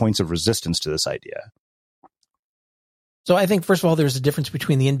you hit points of resistance to this idea? So I think, first of all, there's a difference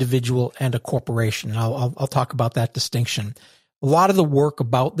between the individual and a corporation. And I'll talk about that distinction. A lot of the work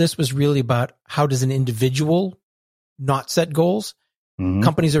about this was really about how does an individual not set goals.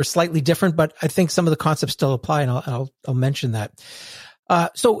 Companies are slightly different, but I think some of the concepts still apply, and I'll mention that.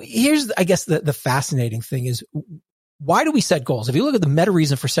 So here's, I guess, the fascinating thing is, why do we set goals? If you look at the meta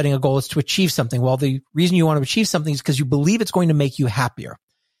reason for setting a goal, it's to achieve something. Well, the reason you want to achieve something is because you believe it's going to make you happier.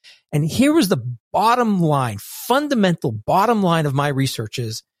 And here was the bottom line, fundamental bottom line of my research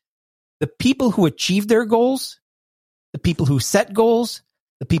is, the people who achieved their goals, the people who set goals,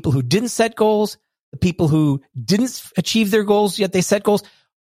 the people who didn't set goals, the people who didn't achieve their goals, yet they set goals,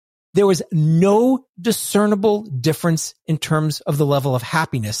 there was no discernible difference in terms of the level of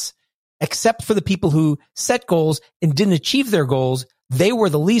happiness, except for the people who set goals and didn't achieve their goals. They were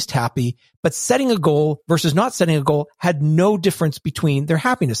the least happy, but setting a goal versus not setting a goal had no difference between their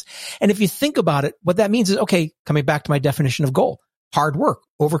happiness. And if you think about it, what that means is, okay, coming back to my definition of goal, hard work,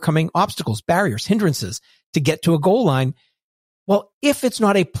 overcoming obstacles, barriers, hindrances to get to a goal line. Well, if it's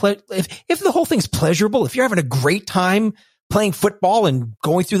not if the whole thing's pleasurable, if you're having a great time playing football and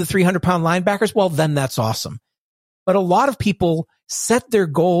going through the 300-pound linebackers, well, then that's awesome. But a lot of people set their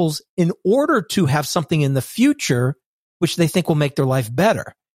goals in order to have something in the future which they think will make their life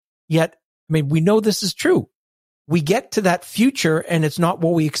better. Yet, I mean, we know this is true. We get to that future and it's not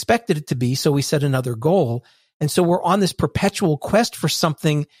what we expected it to be, so we set another goal. And so we're on this perpetual quest for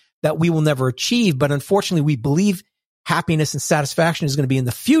something that we will never achieve. But unfortunately, we believe happiness and satisfaction is going to be in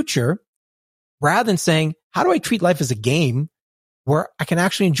the future, rather than saying, how do I treat life as a game where I can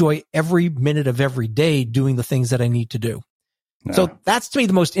actually enjoy every minute of every day doing the things that I need to do? No. So that's, to me,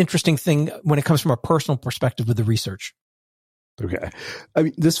 the most interesting thing when it comes from a personal perspective with the research. Okay. I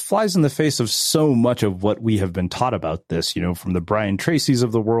mean, this flies in the face of so much of what we have been taught about this, from the Brian Tracy's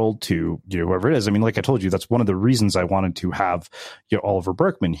of the world to, whoever it is. I mean, like I told you, that's one of the reasons I wanted to have, Oliver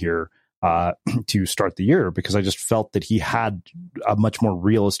Burkeman here to start the year, because I just felt that he had a much more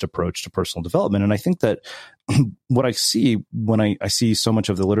realist approach to personal development. And I think that what I see when I see so much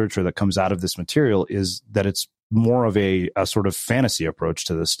of the literature that comes out of this material is that it's more of a sort of fantasy approach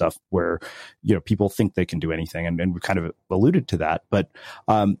to this stuff where, people think they can do anything. And we kind of alluded to that. But,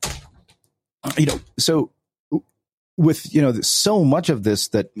 so with, so much of this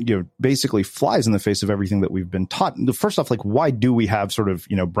that, basically flies in the face of everything that we've been taught. First off, like, why do we have sort of,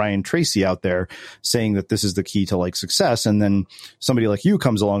 Brian Tracy out there saying that this is the key to like success? And then somebody like you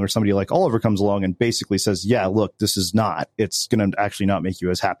comes along, or somebody like Oliver comes along and basically says, yeah, look, this is not, it's going to actually not make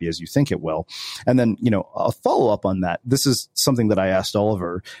you as happy as you think it will. And then, a follow up on that. This is something that I asked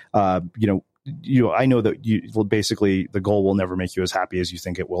Oliver, I know that basically the goal will never make you as happy as you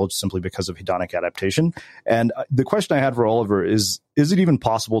think it will, simply because of hedonic adaptation. And the question I had for Oliver is it even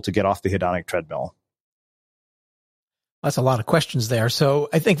possible to get off the hedonic treadmill? That's a lot of questions there. So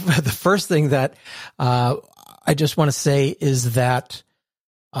I think the first thing that I just want to say is that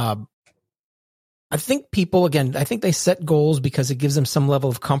I think people, again, I think they set goals because it gives them some level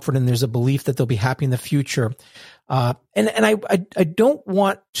of comfort and there's a belief that they'll be happy in the future. And I don't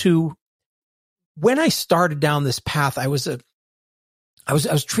want to. When I started down this path, I was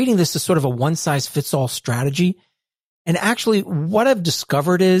treating this as sort of a one-size-fits-all strategy. And actually, what I've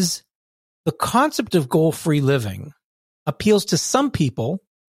discovered is the concept of goal-free living appeals to some people,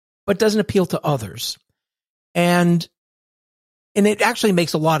 but doesn't appeal to others. And it actually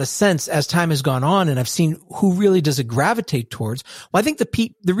makes a lot of sense as time has gone on, and I've seen who really does it gravitate towards. Well, I think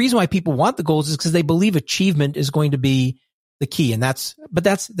the reason why people want the goals is because they believe achievement is going to be the key. And that's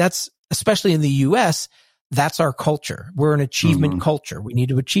especially in the US, that's our culture. We're an achievement culture. We need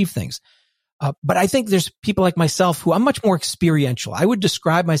to achieve things. But I think there's people like myself who I'm much more experiential. I would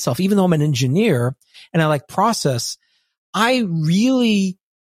describe myself, even though I'm an engineer and I like process, I really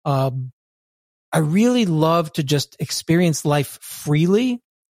love to just experience life freely.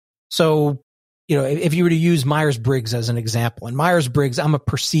 So, if you were to use Myers-Briggs as an example, in Myers-Briggs, I'm a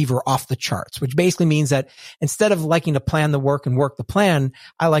perceiver off the charts, which basically means that instead of liking to plan the work and work the plan,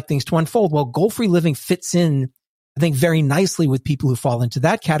 I like things to unfold. Well, goal-free living fits in, I think, very nicely with people who fall into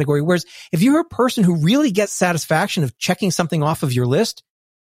that category. Whereas if you're a person who really gets satisfaction of checking something off of your list,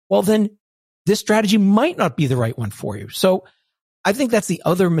 well, then this strategy might not be the right one for you. So I think that's the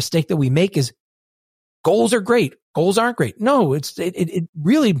other mistake that we make is goals are great. Goals aren't great. No, it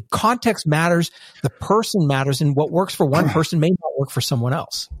really, context matters. The person matters, and what works for one person may not work for someone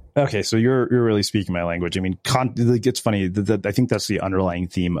else. Okay, so you're really speaking my language. I mean, it's funny. I think that's the underlying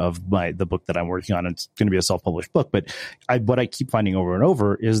theme of the book that I'm working on. It's going to be a self-published book, but what I keep finding over and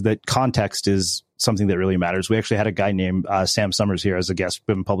over is that context is something that really matters. We actually had a guy named Sam Summers here as a guest.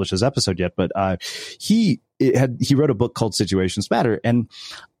 We haven't published his episode yet, but he wrote a book called Situations Matter. And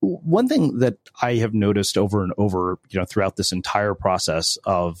one thing that I have noticed over and over, throughout this entire process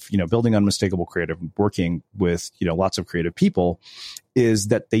of, building Unmistakable Creative, working with, lots of creative people, is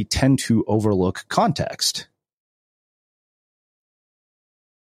that they tend to overlook context.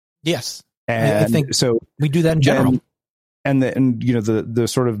 Yes. And I think so we do that in general. And the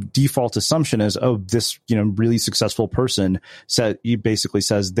sort of default assumption is, oh, this, really successful person he basically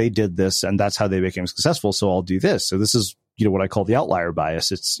says they did this and that's how they became successful. So I'll do this. So this is what I call the outlier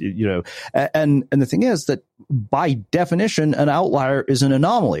bias. It's, and the thing is that by definition, an outlier is an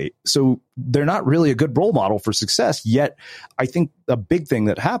anomaly. So they're not really a good role model for success. Yet I think a big thing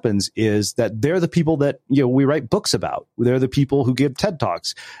that happens is that they're the people that, we write books about. They're the people who give TED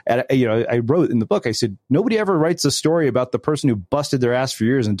Talks. And, I wrote in the book, I said, nobody ever writes a story about the person who busted their ass for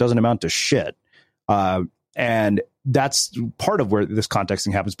years and doesn't amount to shit. And that's part of where this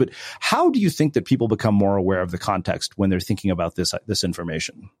contexting happens. But how do you think that people become more aware of the context when they're thinking about this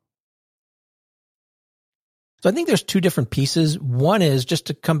information? So I think there's two different pieces. One is, just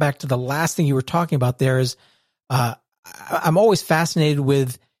to come back to the last thing you were talking about there, is I'm always fascinated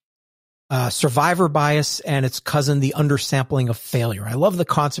with survivor bias and its cousin, the undersampling of failure. I love the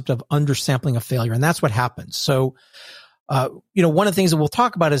concept of undersampling of failure, and that's what happens. So, one of the things that we'll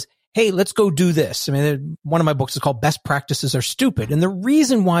talk about is, hey, let's go do this. I mean, one of my books is called Best Practices Are Stupid. And the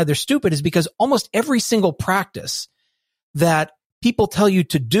reason why they're stupid is because almost every single practice that people tell you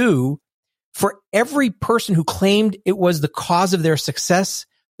to do, for every person who claimed it was the cause of their success,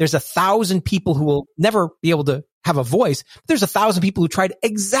 there's 1,000 people who will never be able to have a voice. But there's 1,000 people who tried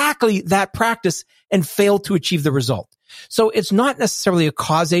exactly that practice and failed to achieve the result. So it's not necessarily a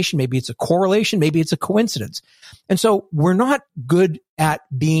causation. Maybe it's a correlation. Maybe it's a coincidence. And so we're not good at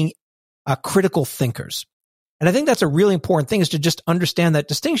being critical thinkers. And I think that's a really important thing, is to just understand that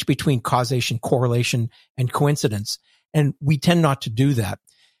distinction between causation, correlation, and coincidence. And we tend not to do that.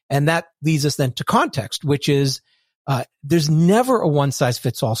 And that leads us then to context, which is there's never a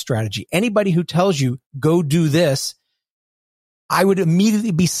one-size-fits-all strategy. Anybody who tells you, go do this, I would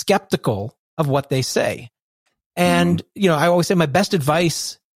immediately be skeptical of what they say. And, I always say my best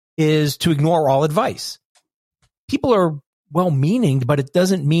advice is to ignore all advice. People are well-meaning, but it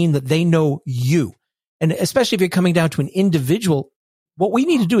doesn't mean that they know you. And especially if you're coming down to an individual, what we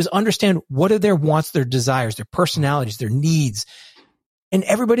need to do is understand what are their wants, their desires, their personalities, their needs. And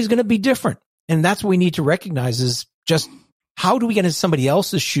everybody's going to be different. And that's what we need to recognize, is just how do we get into somebody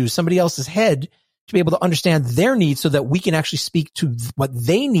else's shoes, somebody else's head, to be able to understand their needs so that we can actually speak to what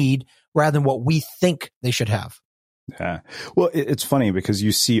they need rather than what we think they should have. Yeah. Well, it's funny because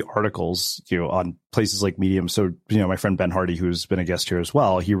you see articles, on places like Medium. So, my friend Ben Hardy, who's been a guest here as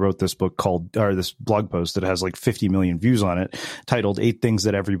well, he wrote this book this blog post that has like 50 million views on it, titled 8 Things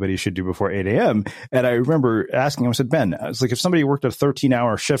That Everybody Should Do Before 8 a.m. And I remember asking him, I said, Ben, I was like, if somebody worked a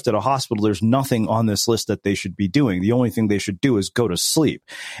 13-hour shift at a hospital, there's nothing on this list that they should be doing. The only thing they should do is go to sleep.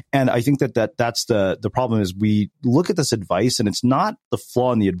 And I think that's the problem, is we look at this advice and it's not the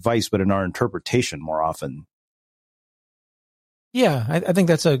flaw in the advice, but in our interpretation more often. Yeah, I think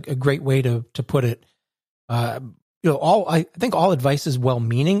that's a great way to put it. I think all advice is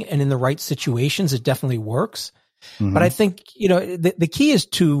well-meaning, and in the right situations, it definitely works. Mm-hmm. But I think, the key is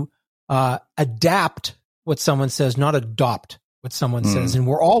to adapt what someone says, not adopt what someone says. And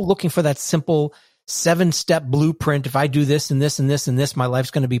we're all looking for that simple 7-step blueprint. If I do this and this and this and this, my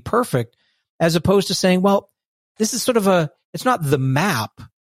life's going to be perfect, as opposed to saying, well, this is sort of it's not the map,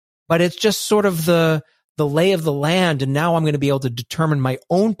 but it's just sort of the lay of the land. And now I'm going to be able to determine my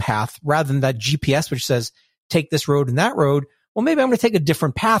own path rather than that GPS, which says, take this road and that road. Well, maybe I'm going to take a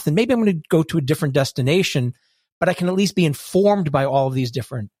different path, and maybe I'm going to go to a different destination, but I can at least be informed by all of these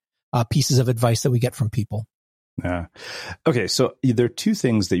different pieces of advice that we get from people. Yeah. Okay. So there are two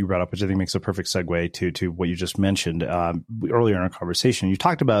things that you brought up, which I think makes a perfect segue to what you just mentioned earlier in our conversation. You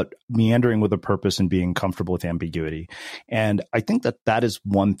talked about meandering with a purpose and being comfortable with ambiguity. And I think that is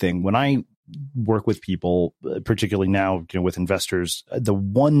one thing. When I work with people, particularly now, with investors, the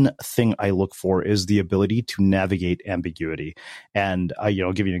one thing I look for is the ability to navigate ambiguity. And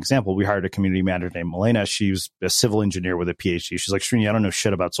I'll give you an example. We hired a community manager named Milena. She's a civil engineer with a PhD. She's like, Srini, I don't know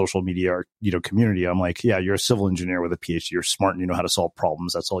shit about social media or, community. I'm like, yeah, you're a civil engineer with a PhD. You're smart and you know how to solve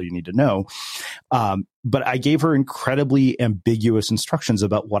problems. That's all you need to know. But I gave her incredibly ambiguous instructions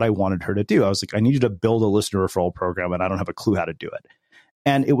about what I wanted her to do. I was like, I need you to build a listener referral program, and I don't have a clue how to do it.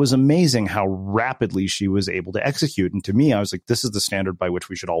 And it was amazing how rapidly she was able to execute. And to me, I was like, this is the standard by which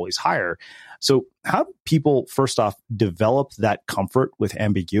we should always hire. So how do people, first off, develop that comfort with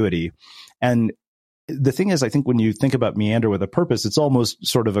ambiguity? And the thing is, I think when you think about meander with a purpose, it's almost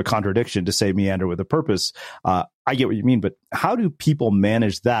sort of a contradiction to say meander with a purpose. I get what you mean, but how do people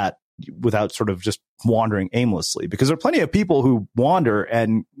manage that without sort of just wandering aimlessly? Because there are plenty of people who wander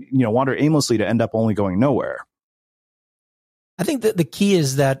aimlessly to end up only going nowhere. I think that the key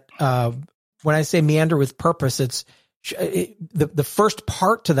is that when I say meander with purpose, the first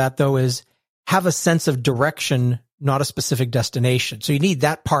part to that, though, is have a sense of direction, not a specific destination. So you need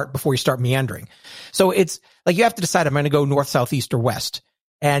that part before you start meandering. So it's like you have to decide, am I going to go north, south, east, or west?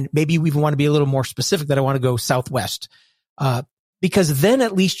 And maybe you even want to be a little more specific that I want to go southwest. because then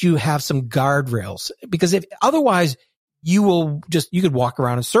at least you have some guardrails. Because if otherwise you could walk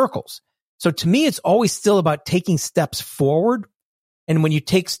around in circles. So to me, it's always still about taking steps forward. And when you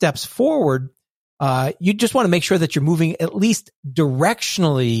take steps forward, you just want to make sure that you're moving at least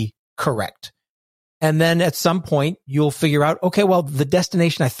directionally correct. And then at some point you'll figure out, okay, well, the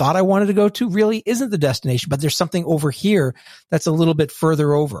destination I thought I wanted to go to really isn't the destination, but there's something over here that's a little bit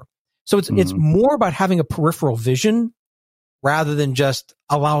further over. So it's more about having a peripheral vision rather than just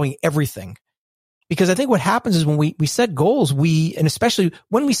allowing everything. Because I think what happens is when we set goals, and especially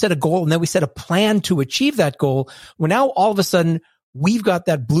when we set a goal and then we set a plan to achieve that goal, well, now all of a sudden we've got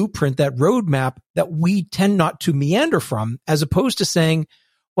that blueprint, that roadmap that we tend not to meander from, as opposed to saying,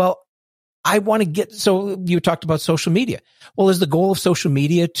 well, I want to get, so you talked about social media. Well, is the goal of social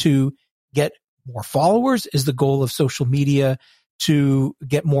media to get more followers? Is the goal of social media to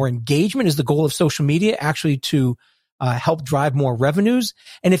get more engagement? Is the goal of social media actually to help drive more revenues?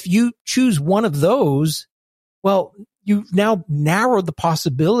 And if you choose one of those, well, you've now narrowed the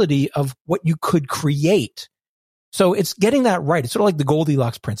possibility of what you could create. So it's getting that right. It's sort of like the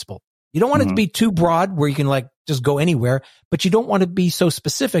Goldilocks principle. You don't want it to be too broad where you can like just go anywhere, but you don't want to be so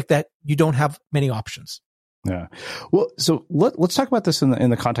specific that you don't have many options. Yeah. Well, so let's talk about this in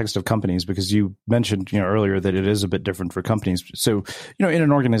the context of companies, because you mentioned, earlier that it is a bit different for companies. So, in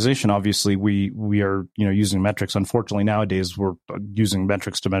an organization, obviously we are, using metrics. Unfortunately, nowadays we're using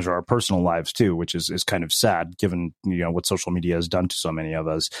metrics to measure our personal lives too, which is kind of sad given, what social media has done to so many of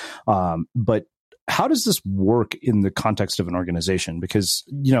us. But how does this work in the context of an organization? Because,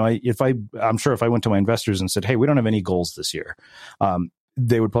 I'm sure if I went to my investors and said, hey, we don't have any goals this year,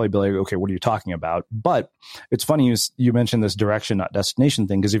 they would probably be like, okay, what are you talking about? But it's funny you mentioned this direction, not destination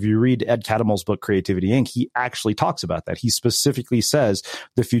thing, because if you read Ed Catmull's book, Creativity Inc., he actually talks about that. He specifically says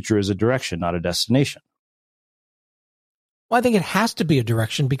the future is a direction, not a destination. Well, I think it has to be a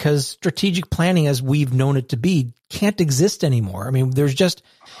direction because strategic planning, as we've known it to be, can't exist anymore. I mean, there's just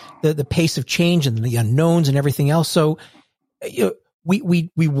the pace of change and the unknowns and everything else. So, we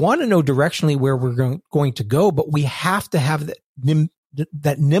want to know directionally where we're going to go, but we have to have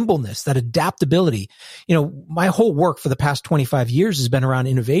that nimbleness, that adaptability. My whole work for the past 25 years has been around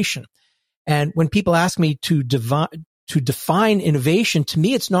innovation. And when people ask me to define innovation, to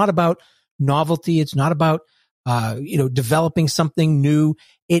me, it's not about novelty. It's not about, developing something new.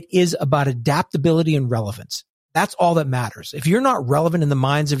 It is about adaptability and relevance. That's all that matters. If you're not relevant in the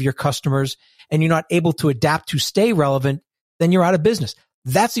minds of your customers and you're not able to adapt to stay relevant, then you're out of business.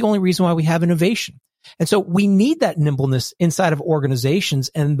 That's the only reason why we have innovation. And so we need that nimbleness inside of organizations.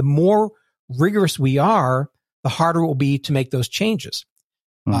 And the more rigorous we are, the harder it will be to make those changes.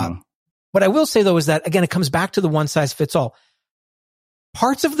 What I will say, though, is that, again, it comes back to the one size fits all.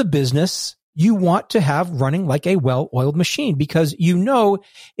 Parts of the business you want to have running like a well-oiled machine, because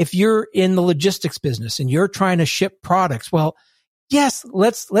if you're in the logistics business and you're trying to ship products, well, yes,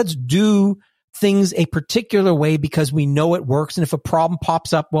 let's do things a particular way because we know it works. And if a problem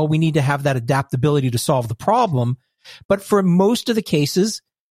pops up, well, we need to have that adaptability to solve the problem. But for most of the cases,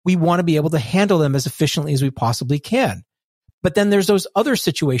 we want to be able to handle them as efficiently as we possibly can. But then there's those other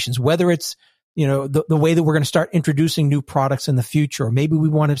situations, whether it's, the way that we're going to start introducing new products in the future, or maybe we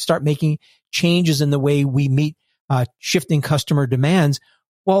want to start making changes in the way we meet shifting customer demands.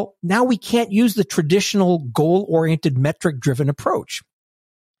 Well, now we can't use the traditional goal-oriented metric-driven approach.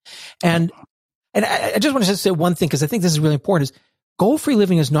 And I just want to say one thing, because I think this is really important, is goal-free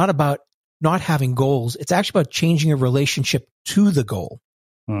living is not about not having goals. It's actually about changing your relationship to the goal.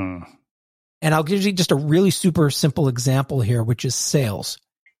 And I'll give you just a really super simple example here, which is sales.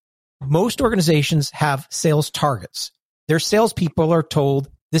 Most organizations have sales targets. Their salespeople are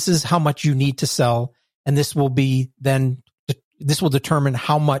told, this is how much you need to sell, and this will determine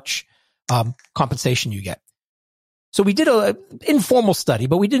how much compensation you get. So we did an informal study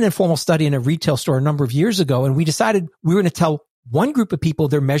in a retail store a number of years ago, and we decided we were going to tell one group of people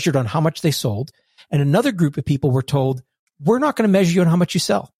they're measured on how much they sold, and another group of people were told, we're not going to measure you on how much you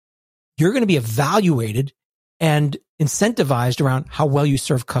sell. You're going to be evaluated and incentivized around how well you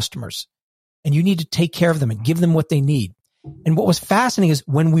serve customers. And you need to take care of them and give them what they need. And what was fascinating is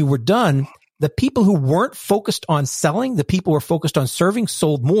when we were done, the people who weren't focused on selling, the people who were focused on serving,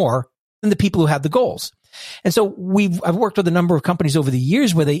 sold more than the people who had the goals. And so I've worked with a number of companies over the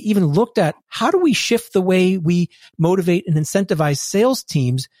years where they even looked at how do we shift the way we motivate and incentivize sales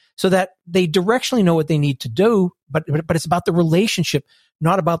teams so that they directionally know what they need to do, but it's about the relationship,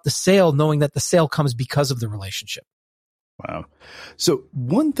 not about the sale, knowing that the sale comes because of the relationship. Wow. So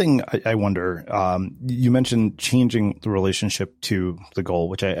one thing I wonder, you mentioned changing the relationship to the goal,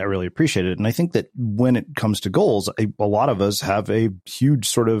 which I really appreciated. And I think that when it comes to goals, a lot of us have a huge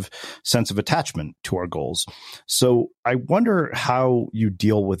sort of sense of attachment to our goals. So I wonder how you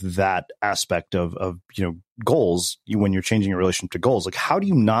deal with that aspect of goals when you're changing your relationship to goals. Like, how do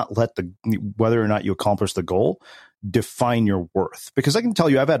you not let whether or not you accomplish the goal define your worth? Because I can tell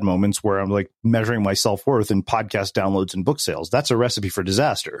you, I've had moments where I'm like measuring my self-worth in podcast downloads and book sales. That's a recipe for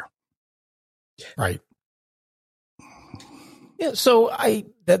disaster. Right. Yeah. So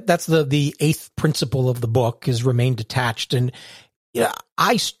that's the eighth principle of the book is remain detached. And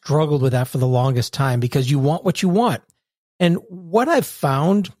I struggled with that for the longest time because you want what you want. And what I've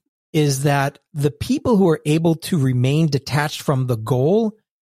found is that the people who are able to remain detached from the goal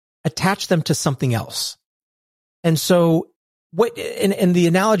attach them to something else. And so and the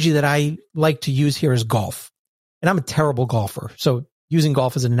analogy that I like to use here is golf. And I'm a terrible golfer. So using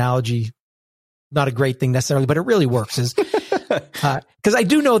golf as an analogy, not a great thing necessarily, but it really works because I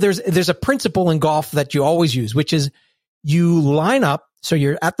do know there's a principle in golf that you always use, which is you line up. So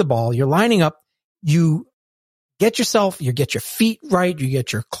you're at the ball, you're lining up, you get your feet right, you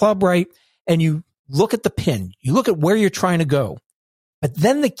get your club right, and you look at the pin, you look at where you're trying to go. But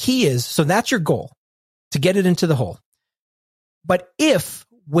then the key is, so that's your goal, to get it into the hole. But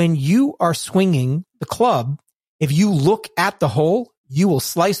when you are swinging the club, if you look at the hole, you will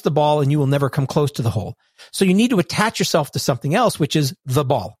slice the ball and you will never come close to the hole. So you need to attach yourself to something else, which is the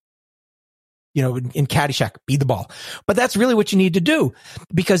ball. In Caddyshack, be the ball. But that's really what you need to do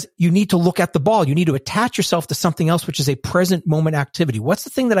because you need to look at the ball. You need to attach yourself to something else, which is a present moment activity. What's the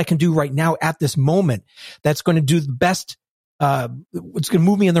thing that I can do right now at this moment that's going to do the best? It's going to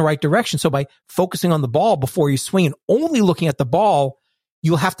move me in the right direction. So by focusing on the ball before you swing and only looking at the ball,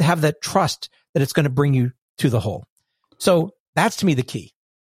 you'll have to have that trust that it's going to bring you to the hole. So that's to me the key.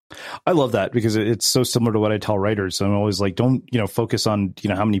 I love that because it's so similar to what I tell writers. I'm always like, don't, focus on,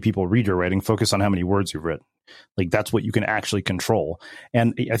 how many people read your writing, focus on how many words you've written. Like that's what you can actually control.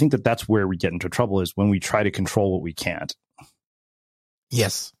 And I think that that's where we get into trouble is when we try to control what we can't.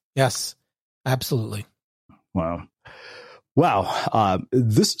 Yes, absolutely. Wow.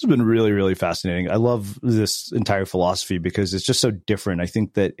 This has been really, really fascinating. I love this entire philosophy because it's just so different. I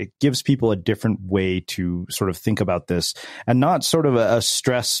think that it gives people a different way to sort of think about this and not sort of a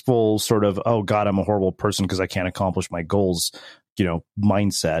stressful sort of, oh God, I'm a horrible person because I can't accomplish my goals,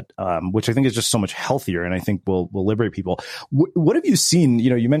 mindset, which I think is just so much healthier and I think will liberate people. What have you seen?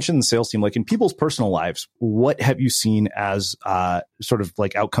 You mentioned the sales team, like in people's personal lives, what have you seen as sort of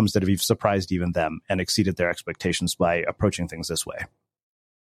like outcomes that have surprised even them and exceeded their expectations by approaching things this way?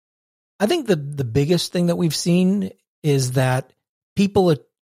 I think the biggest thing that we've seen is that people,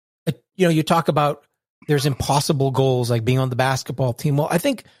 you talk about there's impossible goals like being on the basketball team. Well, I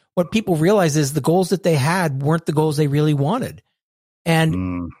think what people realize is the goals that they had weren't the goals they really wanted.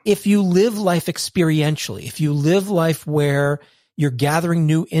 And if you live life experientially, if you live life where you're gathering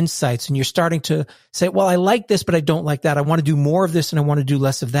new insights and you're starting to say, well, I like this, but I don't like that. I want to do more of this and I want to do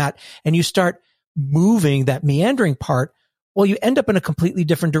less of that. And you start moving that meandering part. Well, you end up in a completely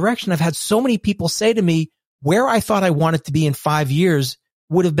different direction. I've had so many people say to me, where I thought I wanted to be in 5 years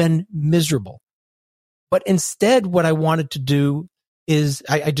would have been miserable. But instead, what I wanted to do is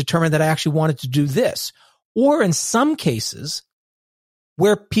I determined that I actually wanted to do this. Or in some cases,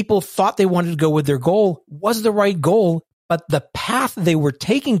 where people thought they wanted to go with their goal was the right goal, but the path they were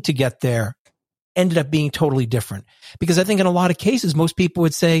taking to get there ended up being totally different. Because I think in a lot of cases, most people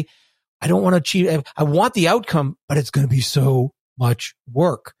would say, I don't want to achieve, I want the outcome, but it's going to be so much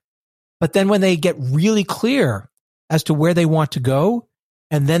work. But then when they get really clear as to where they want to go,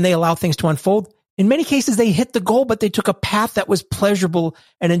 and then they allow things to unfold, in many cases, they hit the goal, but they took a path that was pleasurable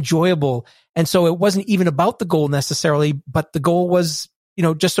and enjoyable. And so it wasn't even about the goal necessarily, but the goal was,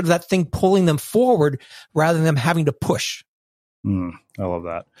 just sort of that thing pulling them forward rather than them having to push. I love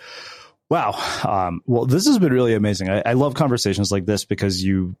that. Wow. Well, this has been really amazing. I love conversations like this because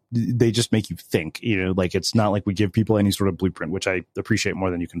they just make you think, like it's not like we give people any sort of blueprint, which I appreciate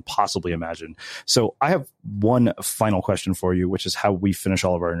more than you can possibly imagine. So I have one final question for you, which is how we finish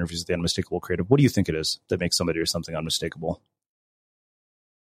all of our interviews at the Unmistakable Creative. What do you think it is that makes somebody or something unmistakable?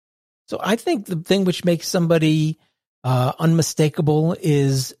 So I think the thing which makes somebody unmistakable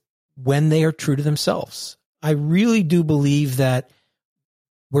is when they are true to themselves. I really do believe that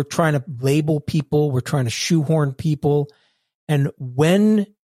we're trying to label people, we're trying to shoehorn people. And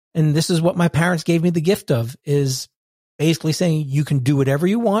this is what my parents gave me the gift of, is basically saying you can do whatever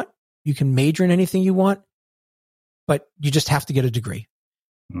you want, you can major in anything you want, but you just have to get a degree.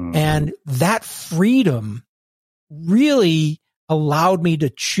 And that freedom really allowed me to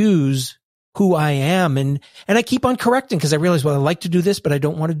choose who I am. And I keep on correcting because I realize, well, I like to do this, but I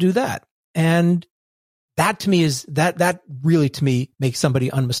don't want to do that. And that to me is that really to me makes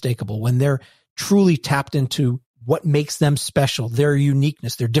somebody unmistakable when they're truly tapped into what makes them special, their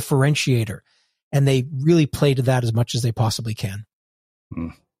uniqueness, their differentiator. And they really play to that as much as they possibly can.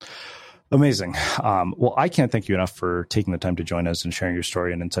 Amazing. Well, I can't thank you enough for taking the time to join us and sharing your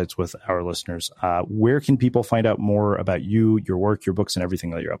story and insights with our listeners. Where can people find out more about you, your work, your books, and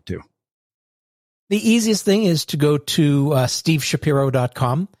everything that you're up to? The easiest thing is to go to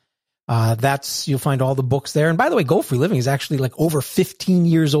steveshapiro.com. You'll find all the books there. And by the way, Goal Free Living is actually like over 15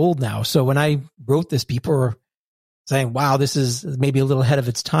 years old now. So when I wrote this, people were saying, wow, this is maybe a little ahead of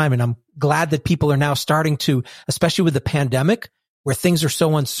its time. And I'm glad that people are now starting to, especially with the pandemic, where things are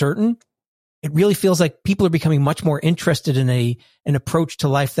so uncertain, it really feels like people are becoming much more interested in an approach to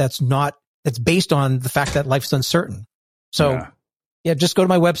life that's based on the fact that life's uncertain. So yeah, just go to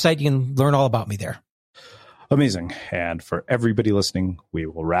my website. You can learn all about me there. Amazing. And for everybody listening, we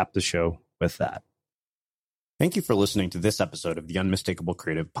will wrap the show with that. Thank you for listening to this episode of the Unmistakable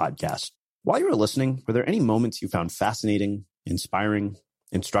Creative Podcast. While you were listening, were there any moments you found fascinating, inspiring,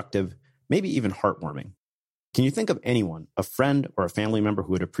 instructive, maybe even heartwarming? Can you think of anyone, a friend or a family member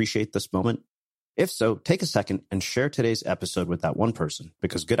who would appreciate this moment? If so, take a second and share today's episode with that one person,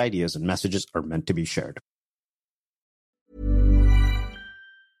 because good ideas and messages are meant to be shared.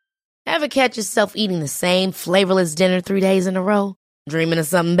 Ever catch yourself eating the same flavorless dinner 3 days in a row? Dreaming of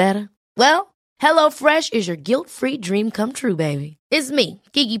something better? Well, HelloFresh is your guilt-free dream come true, baby. It's me,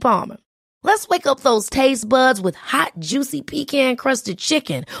 Keke Palmer. Let's wake up those taste buds with hot, juicy pecan-crusted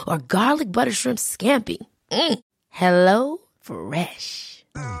chicken or garlic butter shrimp scampi. Hello Fresh.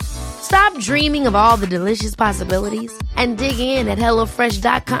 Stop dreaming of all the delicious possibilities and dig in at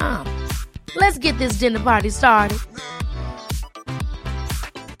HelloFresh.com. Let's get this dinner party started.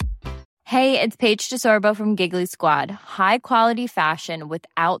 Hey, it's Paige DeSorbo from Giggly Squad. High quality fashion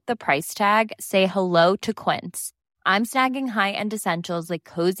without the price tag. Say hello to Quince. I'm snagging high-end essentials like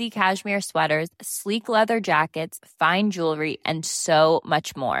cozy cashmere sweaters, sleek leather jackets, fine jewelry, and so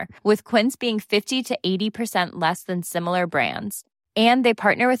much more. With Quince being 50 to 80% less than similar brands. And they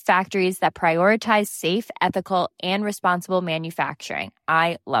partner with factories that prioritize safe, ethical, and responsible manufacturing.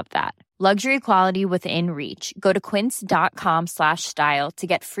 I love that. Luxury quality within reach. Go to quince.com/style to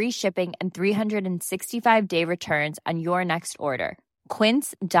get free shipping and 365-day returns on your next order.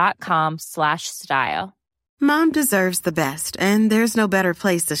 Quince.com/style. Mom deserves the best, and there's no better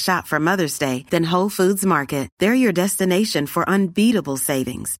place to shop for Mother's Day than Whole Foods Market. They're your destination for unbeatable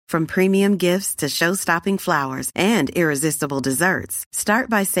savings, from premium gifts to show-stopping flowers and irresistible desserts. Start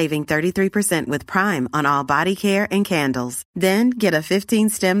by saving 33% with Prime on all body care and candles. Then get a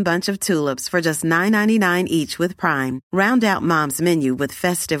 15-stem bunch of tulips for just $9.99 each with Prime. Round out Mom's menu with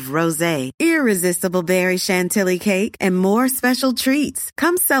festive rosé, irresistible berry chantilly cake, and more special treats.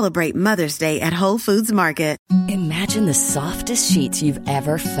 Come celebrate Mother's Day at Whole Foods Market. Imagine the softest sheets you've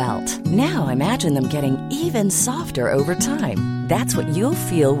ever felt. Now imagine them getting even softer over time. That's what you'll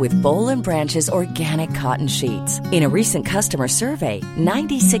feel with Boll & Branch's organic cotton sheets. In a recent customer survey,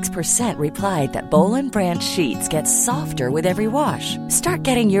 96% replied that Boll & Branch sheets get softer with every wash. Start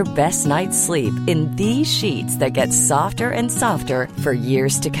getting your best night's sleep in these sheets that get softer and softer for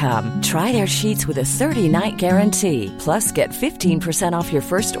years to come. Try their sheets with a 30-night guarantee. Plus, get 15% off your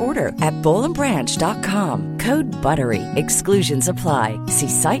first order at bollandbranch.com. Code BUTTERY. Exclusions apply. See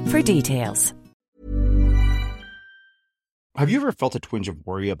site for details. Have you ever felt a twinge of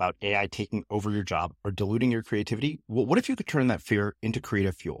worry about AI taking over your job or diluting your creativity? Well, what if you could turn that fear into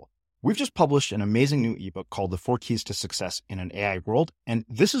creative fuel? We've just published an amazing new ebook called The 4 Keys to Success in an AI World, and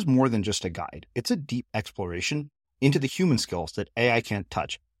this is more than just a guide. It's a deep exploration into the human skills that AI can't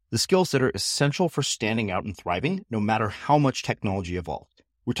touch, the skills that are essential for standing out and thriving no matter how much technology evolves.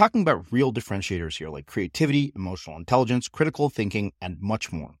 We're talking about real differentiators here like creativity, emotional intelligence, critical thinking, and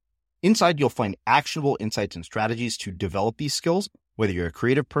much more. Inside, you'll find actionable insights and strategies to develop these skills, whether you're a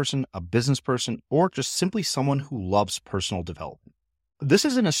creative person, a business person, or just simply someone who loves personal development. This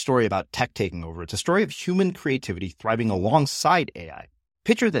isn't a story about tech taking over. It's a story of human creativity thriving alongside AI.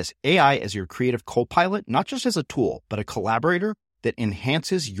 Picture this, AI as your creative co-pilot, not just as a tool, but a collaborator that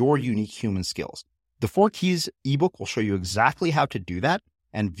enhances your unique human skills. The 4 Keys ebook will show you exactly how to do that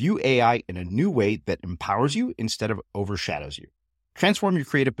and view AI in a new way that empowers you instead of overshadows you. Transform your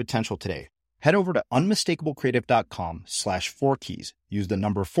creative potential today. Head over to unmistakablecreative.com/4keys. Use the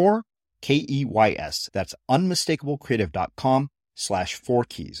number 4, KEYS. That's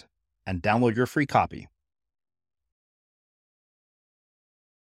unmistakablecreative.com/4keys and download your free copy.